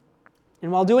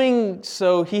 And while doing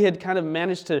so, he had kind of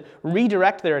managed to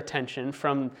redirect their attention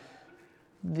from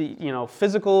the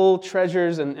physical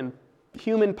treasures and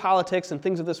human politics and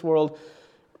things of this world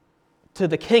to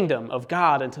the kingdom of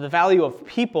God and to the value of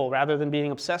people rather than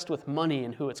being obsessed with money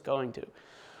and who it's going to.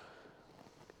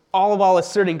 All while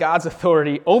asserting God's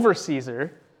authority over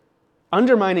Caesar,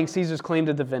 undermining Caesar's claim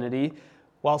to divinity,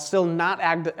 while still not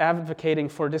advocating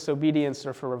for disobedience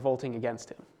or for revolting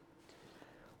against him.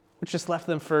 Which just left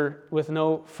them with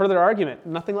no further argument,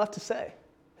 nothing left to say.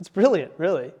 It's brilliant,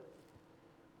 really.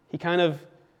 He kind of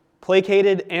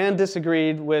placated and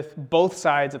disagreed with both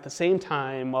sides at the same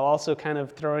time while also kind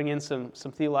of throwing in some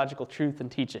theological truth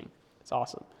and teaching. It's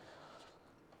awesome.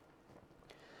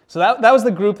 So that was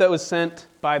the group that was sent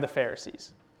by the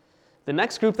Pharisees. The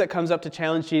next group that comes up to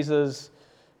challenge Jesus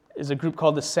is a group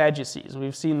called the Sadducees.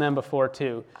 We've seen them before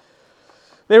too.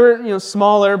 They were,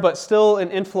 smaller, but still an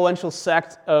influential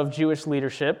sect of Jewish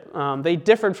leadership. They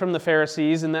differed from the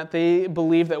Pharisees in that they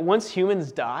believed that once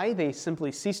humans die, they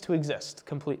simply cease to exist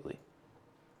completely.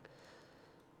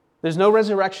 There's no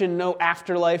resurrection, no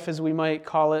afterlife, as we might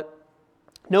call it,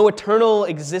 no eternal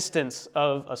existence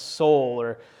of a soul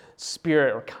or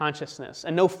spirit or consciousness,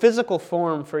 and no physical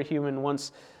form for a human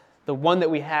once the one that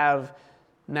we have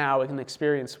now and can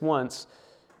experience once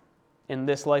in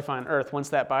this life on earth. Once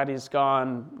that body is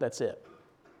gone, that's it.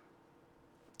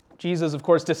 Jesus, of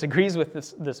course, disagrees with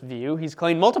this view. He's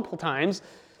claimed multiple times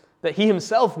that he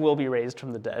himself will be raised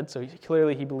from the dead, so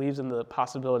clearly he believes in the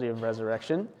possibility of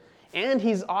resurrection, and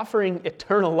he's offering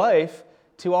eternal life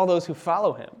to all those who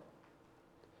follow him.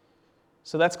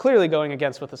 So that's clearly going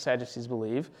against what the Sadducees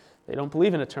believe. They don't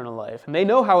believe in eternal life. And they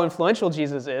know how influential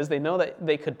Jesus is. They know that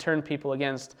they could turn people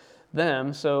against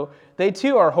them. So they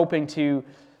too are hoping to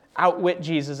outwit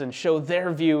Jesus and show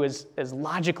their view as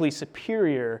logically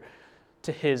superior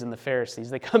to his and the Pharisees.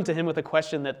 They come to him with a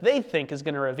question that they think is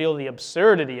going to reveal the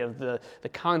absurdity of the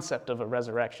concept of a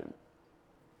resurrection.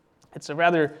 It's a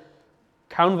rather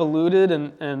convoluted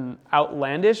and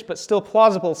outlandish, but still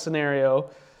plausible scenario.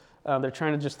 They're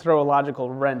trying to just throw a logical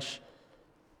wrench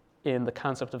in the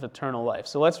concept of eternal life.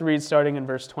 So let's read starting in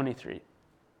verse 23.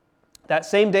 That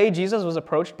same day, Jesus was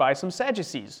approached by some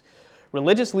Sadducees,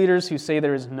 religious leaders who say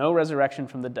there is no resurrection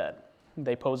from the dead.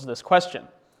 They posed this question.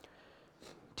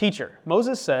 Teacher,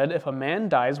 Moses said if a man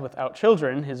dies without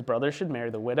children, his brother should marry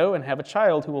the widow and have a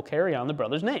child who will carry on the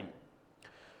brother's name.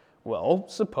 Well,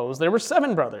 suppose there were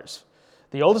 7 brothers.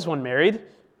 The oldest one married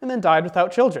and then died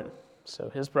without children. So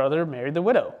his brother married the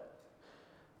widow.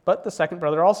 But the second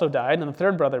brother also died, and the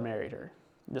third brother married her.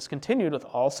 This continued with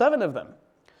all 7 of them.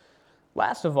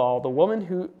 Last of all, the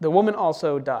woman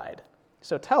also died.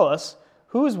 So tell us,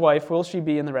 whose wife will she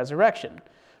be in the resurrection?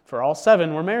 For all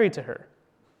 7 were married to her.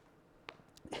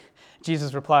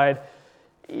 Jesus replied,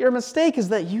 your mistake is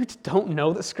that you don't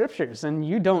know the Scriptures, and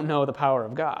you don't know the power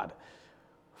of God.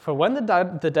 For when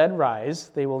the dead rise,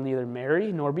 they will neither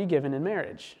marry nor be given in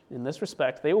marriage. In this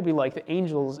respect, they will be like the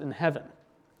angels in heaven.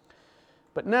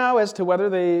 But now, as to whether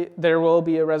there will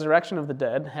be a resurrection of the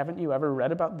dead, haven't you ever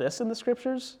read about this in the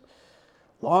Scriptures?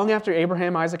 Long after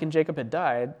Abraham, Isaac, and Jacob had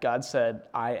died, God said,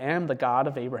 I am the God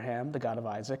of Abraham, the God of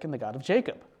Isaac, and the God of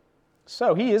Jacob.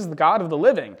 So he is the God of the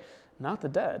living, not the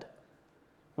dead.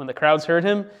 When the crowds heard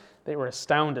him, they were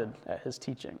astounded at his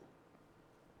teaching.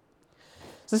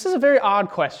 So this is a very odd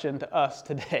question to us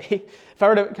today. If I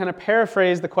were to kind of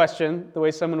paraphrase the question the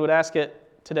way someone would ask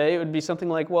it today, it would be something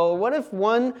like, well, what if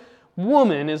one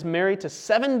woman is married to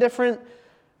 7 different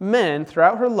men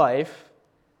throughout her life,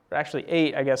 or actually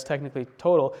 8, I guess, technically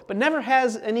total, but never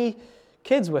has any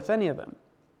kids with any of them?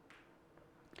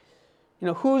 You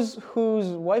know, whose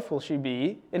wife will she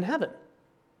be in heaven?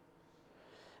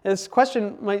 And this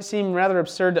question might seem rather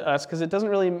absurd to us because it doesn't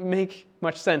really make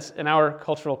much sense in our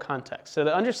cultural context. So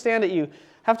to understand it, you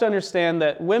have to understand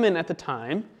that women at the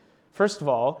time, first of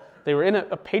all, they were in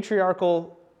a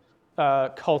patriarchal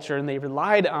culture and they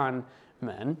relied on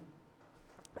men.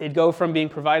 They'd go from being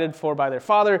provided for by their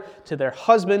father to their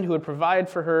husband who would provide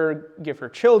for her, give her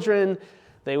children.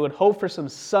 They would hope for some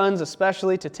sons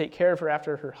especially to take care of her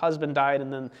after her husband died,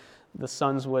 and then the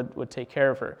sons would take care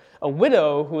of her. A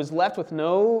widow who was left with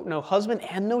no husband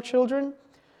and no children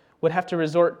would have to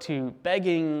resort to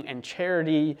begging and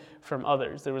charity from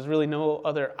others. There was really no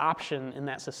other option in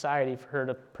that society for her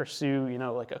to pursue,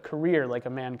 like a career like a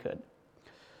man could.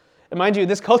 And mind you,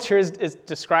 this culture is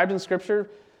described in Scripture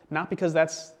not because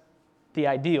that's the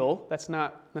ideal. That's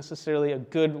not necessarily a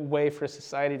good way for a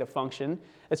society to function.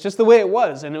 It's just the way it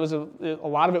was, and it was a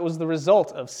lot of it was the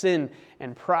result of sin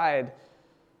and pride.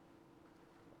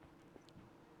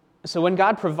 So when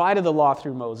God provided the law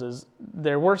through Moses,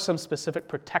 there were some specific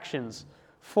protections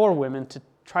for women to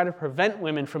try to prevent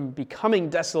women from becoming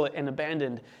desolate and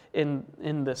abandoned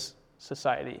in this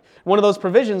society. One of those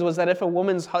provisions was that if a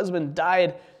woman's husband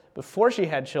died before she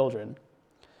had children,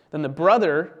 then the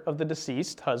brother of the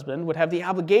deceased husband would have the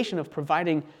obligation of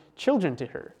providing children to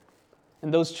her.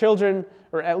 And those children,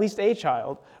 or at least a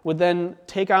child, would then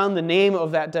take on the name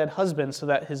of that dead husband so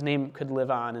that his name could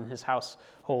live on and his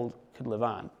household could live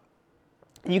on.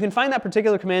 You can find that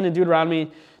particular command in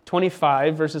Deuteronomy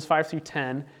 25, verses 5 through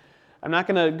 10. I'm not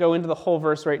going to go into the whole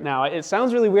verse right now. It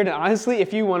sounds really weird, and honestly,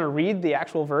 if you want to read the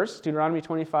actual verse, Deuteronomy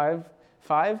 25,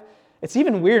 5, it's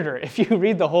even weirder if you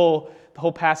read the whole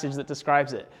passage that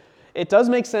describes it. It does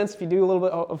make sense if you do a little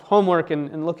bit of homework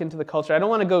and look into the culture. I don't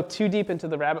want to go too deep into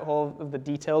the rabbit hole of the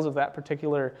details of that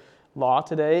particular law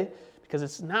today, because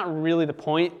it's not really the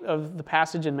point of the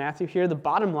passage in Matthew here. The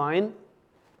bottom line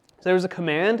is there was a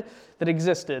command that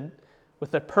existed with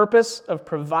the purpose of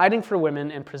providing for women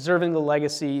and preserving the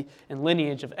legacy and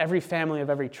lineage of every family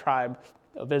of every tribe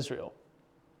of Israel.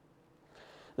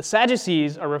 The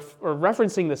Sadducees are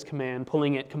referencing this command,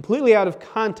 pulling it completely out of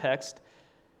context,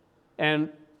 and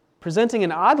presenting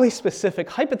an oddly specific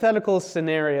hypothetical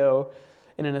scenario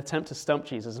in an attempt to stump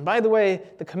Jesus. And by the way,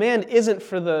 the command isn't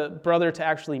for the brother to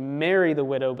actually marry the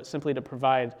widow, but simply to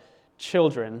provide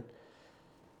children.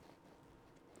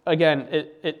 Again,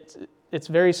 it's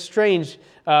very strange,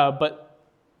 but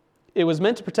it was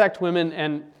meant to protect women,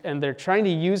 and they're trying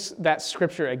to use that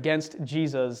scripture against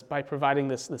Jesus by providing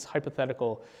this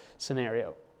hypothetical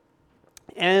scenario.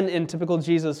 And in typical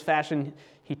Jesus fashion,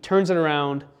 he turns it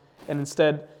around and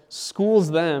instead schools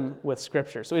them with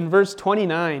scripture. So in verse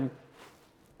 29,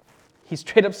 He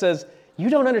straight up says, you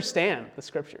don't understand the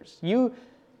Scriptures. You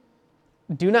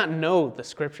do not know the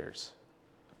Scriptures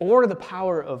or the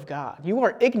power of God. You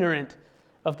are ignorant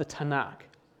of the Tanakh.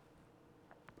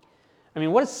 I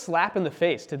mean, what a slap in the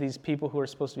face to these people who are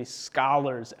supposed to be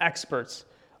scholars, experts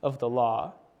of the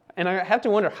law. And I have to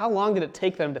wonder, how long did it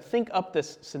take them to think up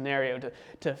this scenario,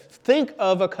 to think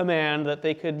of a command that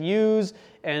they could use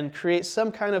and create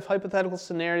some kind of hypothetical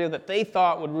scenario that they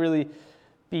thought would really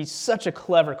be such a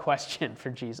clever question for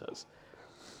Jesus?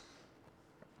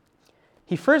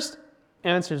 He first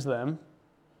answers them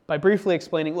by briefly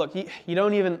explaining, look, you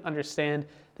don't even understand.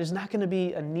 There's not going to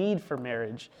be a need for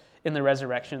marriage in the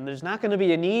resurrection. There's not going to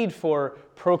be a need for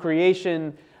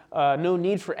procreation, no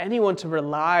need for anyone to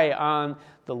rely on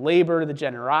the labor, the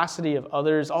generosity of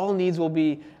others. All needs will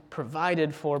be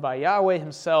provided for by Yahweh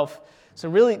himself. So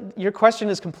really, your question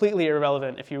is completely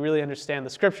irrelevant if you really understand the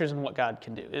Scriptures and what God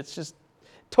can do. It's just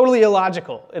totally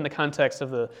illogical in the context of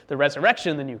the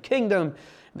resurrection, the new kingdom,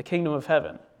 the kingdom of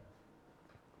heaven.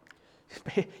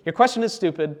 Your question is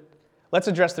stupid. Let's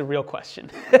address the real question,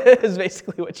 is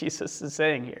basically what Jesus is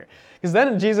saying here. Because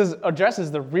then Jesus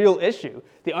addresses the real issue,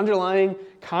 the underlying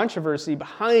controversy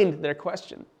behind their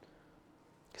question.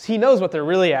 Because he knows what they're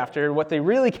really after. What they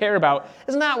really care about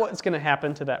is not what's going to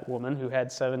happen to that woman who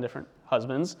had 7 different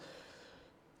husbands.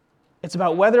 It's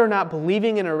about whether or not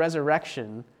believing in a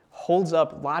resurrection holds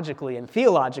up logically and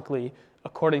theologically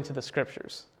according to the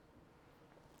Scriptures.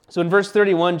 So in verse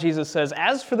 31, Jesus says,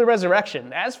 as for the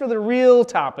resurrection, as for the real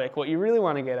topic, what you really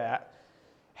want to get at,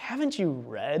 haven't you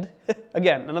read?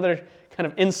 Again, another kind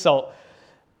of insult,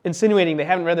 insinuating they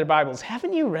haven't read their Bibles.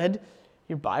 Haven't you read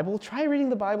your Bible? Try reading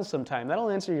the Bible sometime. That'll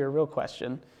answer your real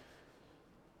question.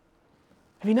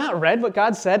 Have you not read what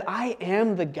God said? I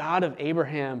am the God of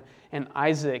Abraham and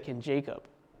Isaac and Jacob.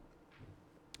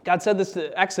 God said this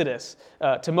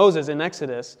to Moses in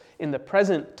Exodus in the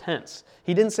present tense.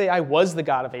 He didn't say, I was the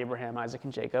God of Abraham, Isaac,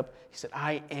 and Jacob. He said,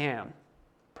 I am,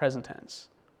 present tense.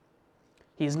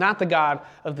 He is not the God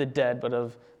of the dead, but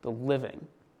of the living.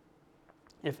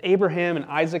 If Abraham and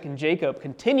Isaac and Jacob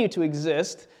continue to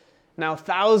exist, now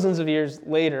thousands of years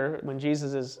later, when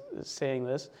Jesus is saying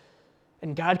this,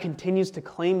 and God continues to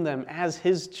claim them as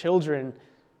his children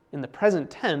in the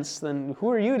present tense, then who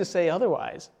are you to say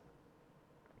otherwise?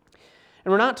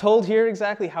 And we're not told here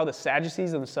exactly how the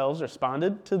Sadducees themselves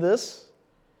responded to this.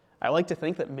 I like to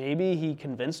think that maybe he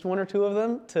convinced 1 or 2 of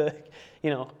them to,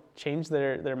 change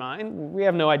their mind. We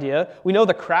have no idea. We know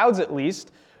the crowds, at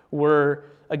least, were,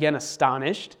 again,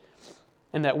 astonished,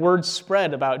 and that word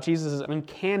spread about Jesus'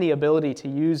 uncanny ability to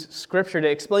use Scripture to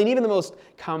explain even the most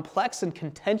complex and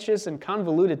contentious and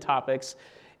convoluted topics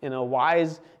in a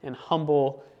wise and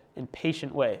humble and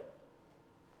patient way.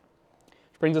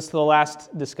 Which brings us to the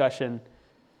last discussion.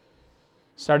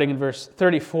 Starting in verse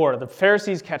 34, the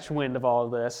Pharisees catch wind of all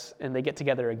of this, and they get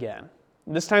together again.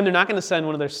 This time they're not going to send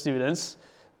one of their students.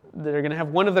 They're going to have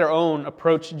one of their own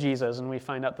approach Jesus, and we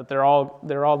find out that they're all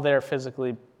there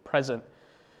physically present.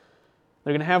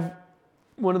 They're going to have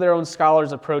one of their own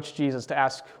scholars approach Jesus to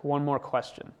ask one more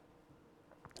question.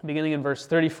 Beginning in verse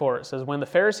 34, it says, when the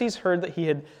Pharisees heard that he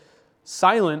had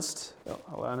silenced... Oh,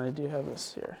 hold on, I do have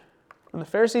this here. When the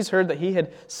Pharisees heard that he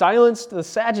had silenced the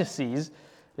Sadducees,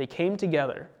 they came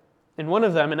together, and one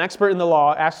of them, an expert in the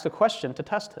law, asked a question to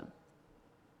test him.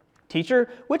 Teacher,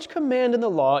 which command in the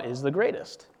law is the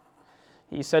greatest?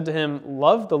 He said to him,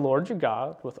 love the Lord your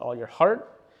God with all your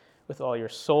heart, with all your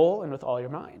soul, and with all your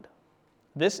mind.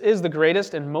 This is the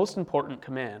greatest and most important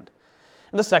command.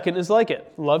 And the second is like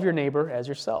it, love your neighbor as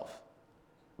yourself.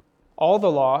 All the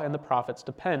law and the prophets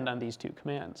depend on these 2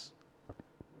 commands.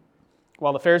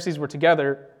 While the Pharisees were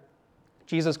together,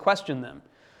 Jesus questioned them.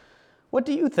 What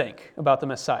do you think about the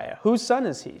Messiah? Whose son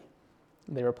is he?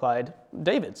 They replied,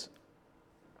 David's.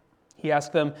 He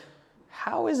asked them,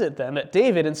 how is it then that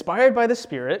David, inspired by the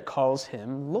Spirit, calls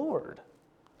him Lord?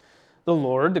 The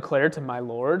Lord declared to my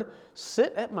Lord,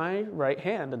 sit at my right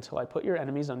hand until I put your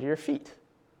enemies under your feet.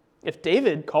 If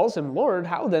David calls him Lord,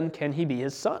 how then can he be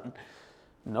his son?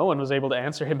 No one was able to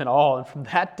answer him at all, and from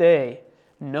that day,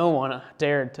 no one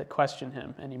dared to question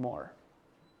him anymore.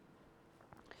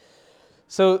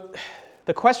 So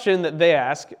the question that they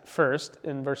ask first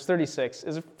in verse 36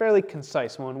 is a fairly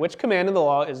concise one. Which command in the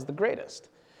law is the greatest?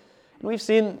 And we've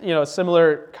seen, a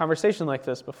similar conversation like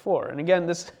this before. And again,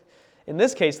 in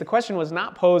this case, the question was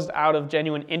not posed out of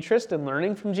genuine interest in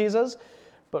learning from Jesus,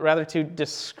 but rather to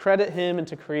discredit him and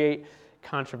to create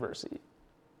controversy.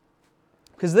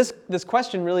 Because this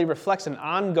question really reflects an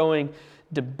ongoing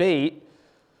debate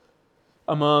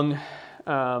among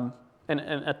and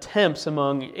attempts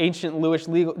among ancient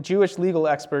Jewish legal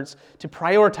experts to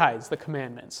prioritize the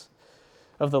commandments.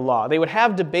 of the law. They would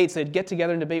have debates. They'd get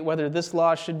together and debate whether this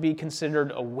law should be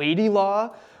considered a weighty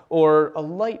law or a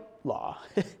light law.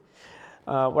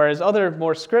 Whereas other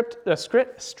more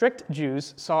strict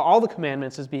Jews saw all the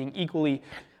commandments as being equally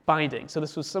binding. So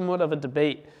this was somewhat of a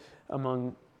debate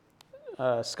among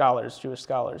Jewish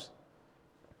scholars.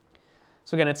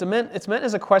 So again, it's meant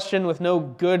as a question with no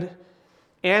good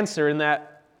answer, in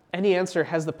that any answer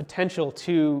has the potential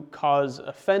to cause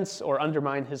offense or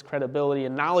undermine his credibility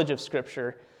and knowledge of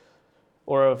Scripture,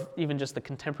 or of even just the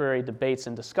contemporary debates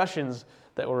and discussions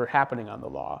that were happening on the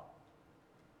law.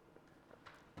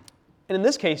 And in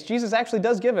this case, Jesus actually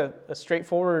does give a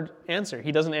straightforward answer.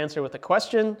 He doesn't answer with a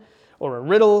question or a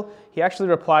riddle. He actually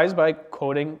replies by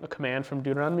quoting a command from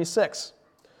Deuteronomy 6,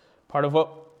 part of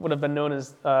what would have been known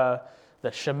as the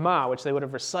Shema, which they would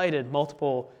have recited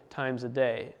multiple times a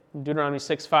day. Deuteronomy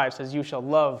 6:5 says, "You shall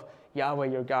love Yahweh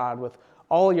your God with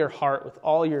all your heart, with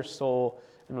all your soul,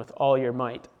 and with all your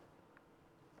might."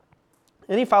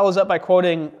 And he follows up by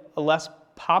quoting a less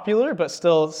popular but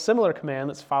still similar command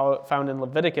that's found in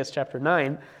Leviticus chapter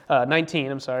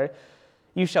 19.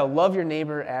 "You shall love your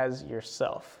neighbor as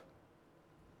yourself."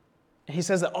 And he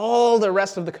says that all the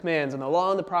rest of the commands and the law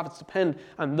and the prophets depend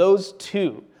on those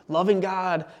two, loving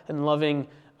God and loving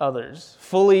others,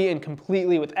 fully and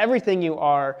completely with everything you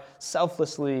are,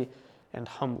 selflessly and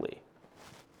humbly.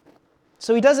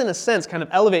 So he does, in a sense, kind of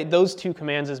elevate those two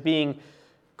commands as being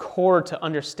core to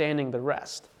understanding the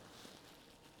rest.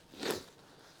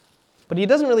 But he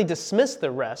doesn't really dismiss the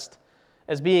rest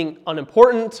as being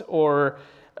unimportant or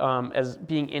as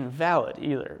being invalid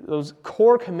either. Those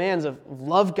core commands of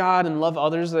love God and love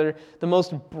others, they're the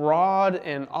most broad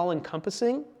and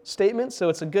all-encompassing statements, so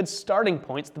it's a good starting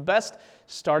point. It's the best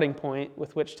starting point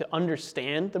with which to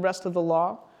understand the rest of the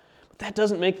law. But that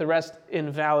doesn't make the rest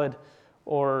invalid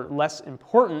or less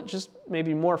important, just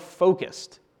maybe more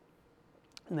focused.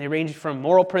 And they range from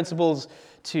moral principles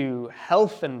to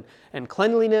health and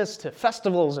cleanliness, to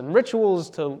festivals and rituals,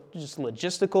 to just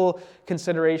logistical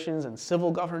considerations and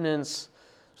civil governance.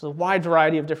 There's a wide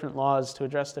variety of different laws to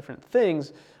address different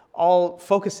things, all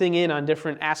focusing in on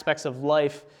different aspects of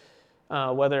life,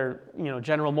 whether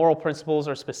general moral principles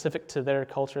are specific to their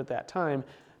culture at that time,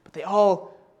 but they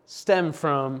all stem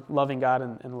from loving God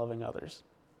and loving others.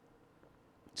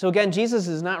 So again, Jesus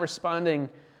is not responding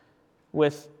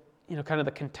with kind of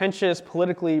the contentious,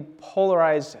 politically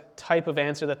polarized type of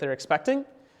answer that they're expecting.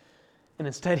 And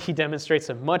instead, he demonstrates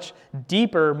a much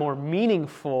deeper, more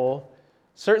meaningful,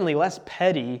 certainly less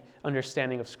petty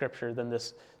understanding of Scripture than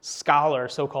this scholar,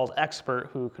 so-called expert,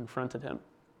 who confronted him.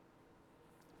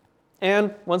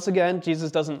 And once again,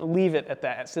 Jesus doesn't leave it at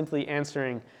that, at simply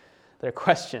answering their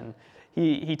question.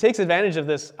 He takes advantage of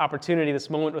this opportunity, this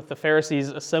moment with the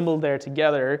Pharisees assembled there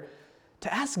together,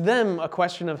 to ask them a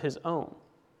question of his own.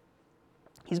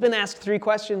 He's been asked 3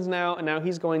 questions now, and now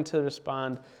he's going to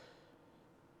respond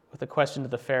with a question to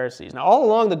the Pharisees. Now, all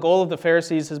along, the goal of the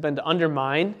Pharisees has been to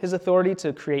undermine his authority,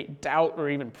 to create doubt or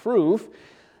even proof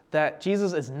that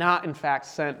Jesus is not, in fact,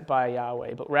 sent by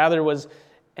Yahweh, but rather was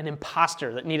an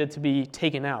imposter that needed to be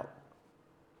taken out.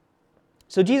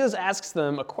 So Jesus asks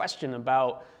them a question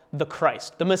about the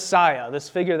Christ, the Messiah, this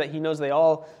figure that he knows they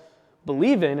all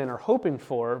believe in and are hoping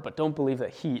for, but don't believe that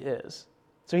he is.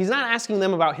 So he's not asking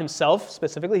them about himself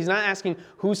specifically. He's not asking,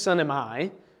 whose son am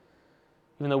I?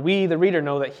 Even though we, the reader,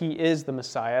 know that he is the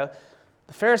Messiah.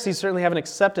 The Pharisees certainly haven't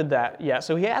accepted that yet.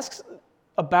 So he asks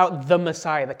about the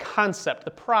Messiah, the concept,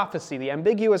 the prophecy, the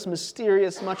ambiguous,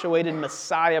 mysterious, much-awaited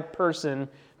Messiah person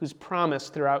who's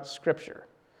promised throughout Scripture.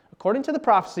 According to the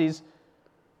prophecies,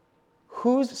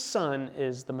 whose son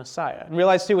is the Messiah? And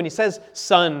realize, too, when he says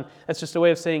son, that's just a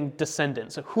way of saying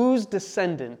descendant. So whose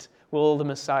descendant will the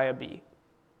Messiah be?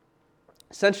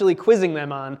 Essentially quizzing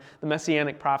them on the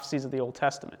messianic prophecies of the Old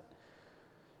Testament.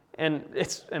 And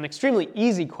it's an extremely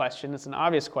easy question. It's an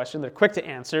obvious question. They're quick to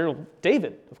answer.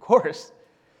 David, of course.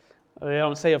 They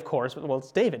don't say of course, but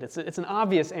it's David. It's an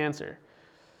obvious answer.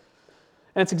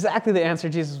 And it's exactly the answer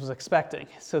Jesus was expecting.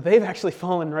 So they've actually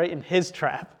fallen right in his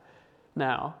trap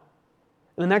now.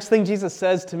 And the next thing Jesus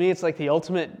says, to me, it's like the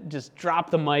ultimate just drop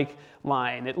the mic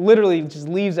line. It literally just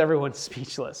leaves everyone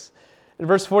speechless. And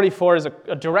verse 44 is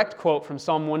a direct quote from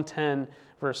Psalm 110,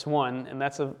 verse 1, and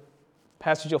that's a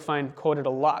passage you'll find quoted a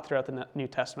lot throughout the New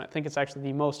Testament. I think it's actually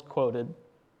the most quoted,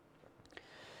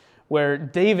 where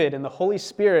David and the Holy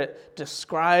Spirit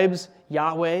describes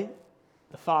Yahweh,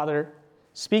 the Father,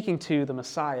 speaking to the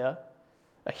Messiah,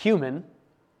 a human,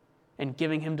 and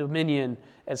giving him dominion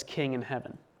as king in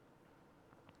heaven.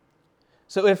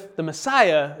 So if the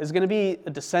Messiah is going to be a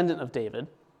descendant of David,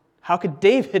 how could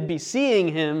David be seeing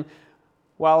him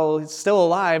while he's still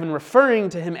alive and referring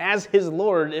to him as his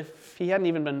Lord if he hadn't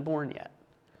even been born yet.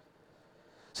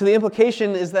 So the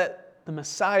implication is that the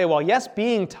Messiah, while yes,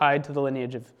 being tied to the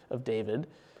lineage of David,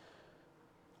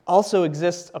 also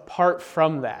exists apart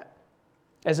from that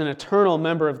as an eternal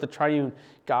member of the triune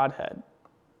Godhead.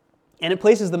 And it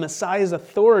places the Messiah's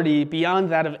authority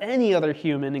beyond that of any other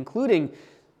human, including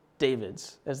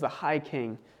David's, as the high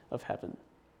king of heaven.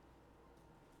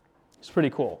 It's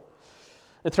pretty cool.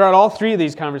 And throughout all three of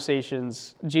these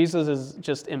conversations, Jesus'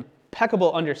 just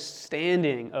impeccable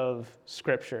understanding of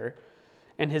Scripture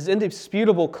and his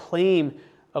indisputable claim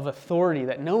of authority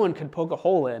that no one could poke a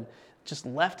hole in just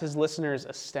left his listeners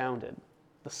astounded,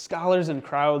 the scholars and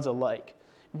crowds alike.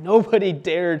 Nobody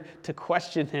dared to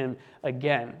question him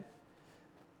again.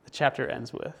 The chapter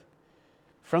ends with,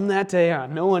 from that day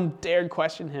on, no one dared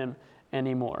question him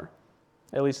anymore,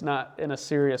 at least not in a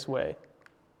serious way.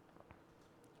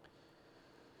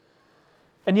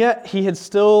 And yet, he had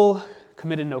still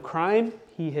committed no crime.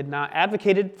 He had not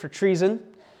advocated for treason.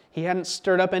 He hadn't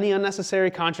stirred up any unnecessary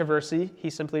controversy.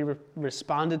 He simply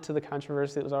responded to the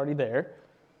controversy that was already there.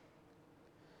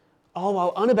 All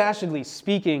while unabashedly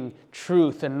speaking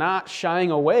truth and not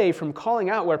shying away from calling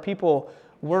out where people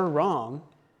were wrong.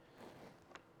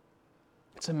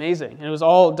 It's amazing. And it was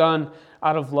all done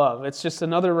out of love. It's just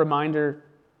another reminder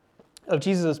of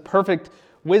Jesus' perfect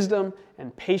wisdom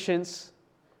and patience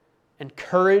and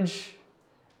courage,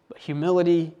 but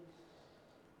humility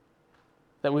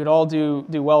that we'd all do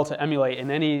well to emulate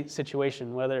in any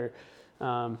situation, whether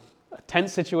a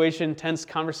tense situation, tense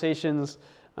conversations,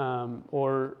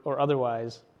 or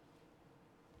otherwise.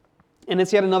 And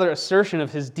it's yet another assertion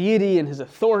of his deity and his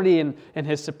authority and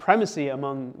his supremacy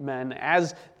among men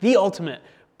as the ultimate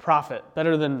prophet,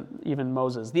 better than even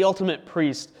Moses, the ultimate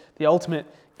priest, the ultimate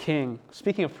king.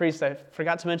 Speaking of priest, I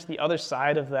forgot to mention the other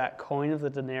side of that coin of the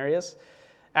denarius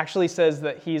actually says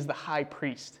that he's the high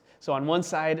priest. So on one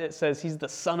side it says he's the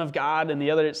Son of God, and the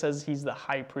other it says he's the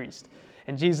high priest.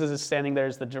 And Jesus is standing there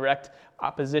as the direct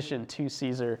opposition to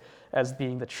Caesar as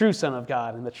being the true Son of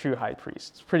God and the true high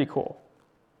priest. It's pretty cool.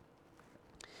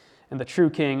 And the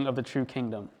true king of the true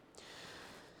kingdom.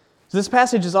 So this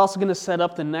passage is also going to set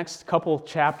up the next couple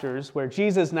chapters where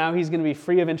Jesus, now he's going to be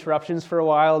free of interruptions for a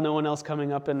while, no one else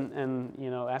coming up and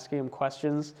asking him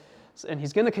questions. And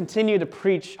he's going to continue to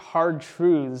preach hard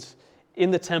truths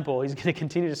in the temple. He's going to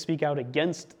continue to speak out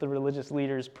against the religious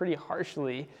leaders pretty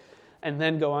harshly, and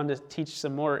then go on to teach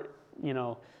some more,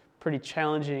 pretty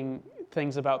challenging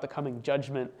things about the coming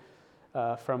judgment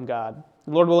from God.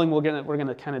 Lord willing, we're going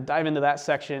to kind of dive into that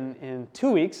section in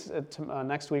 2 weeks.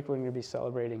 Next week, we're going to be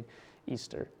celebrating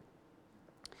Easter.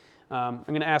 I'm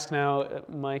going to ask now,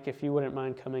 Mike, if you wouldn't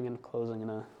mind coming and closing in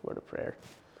a word of prayer.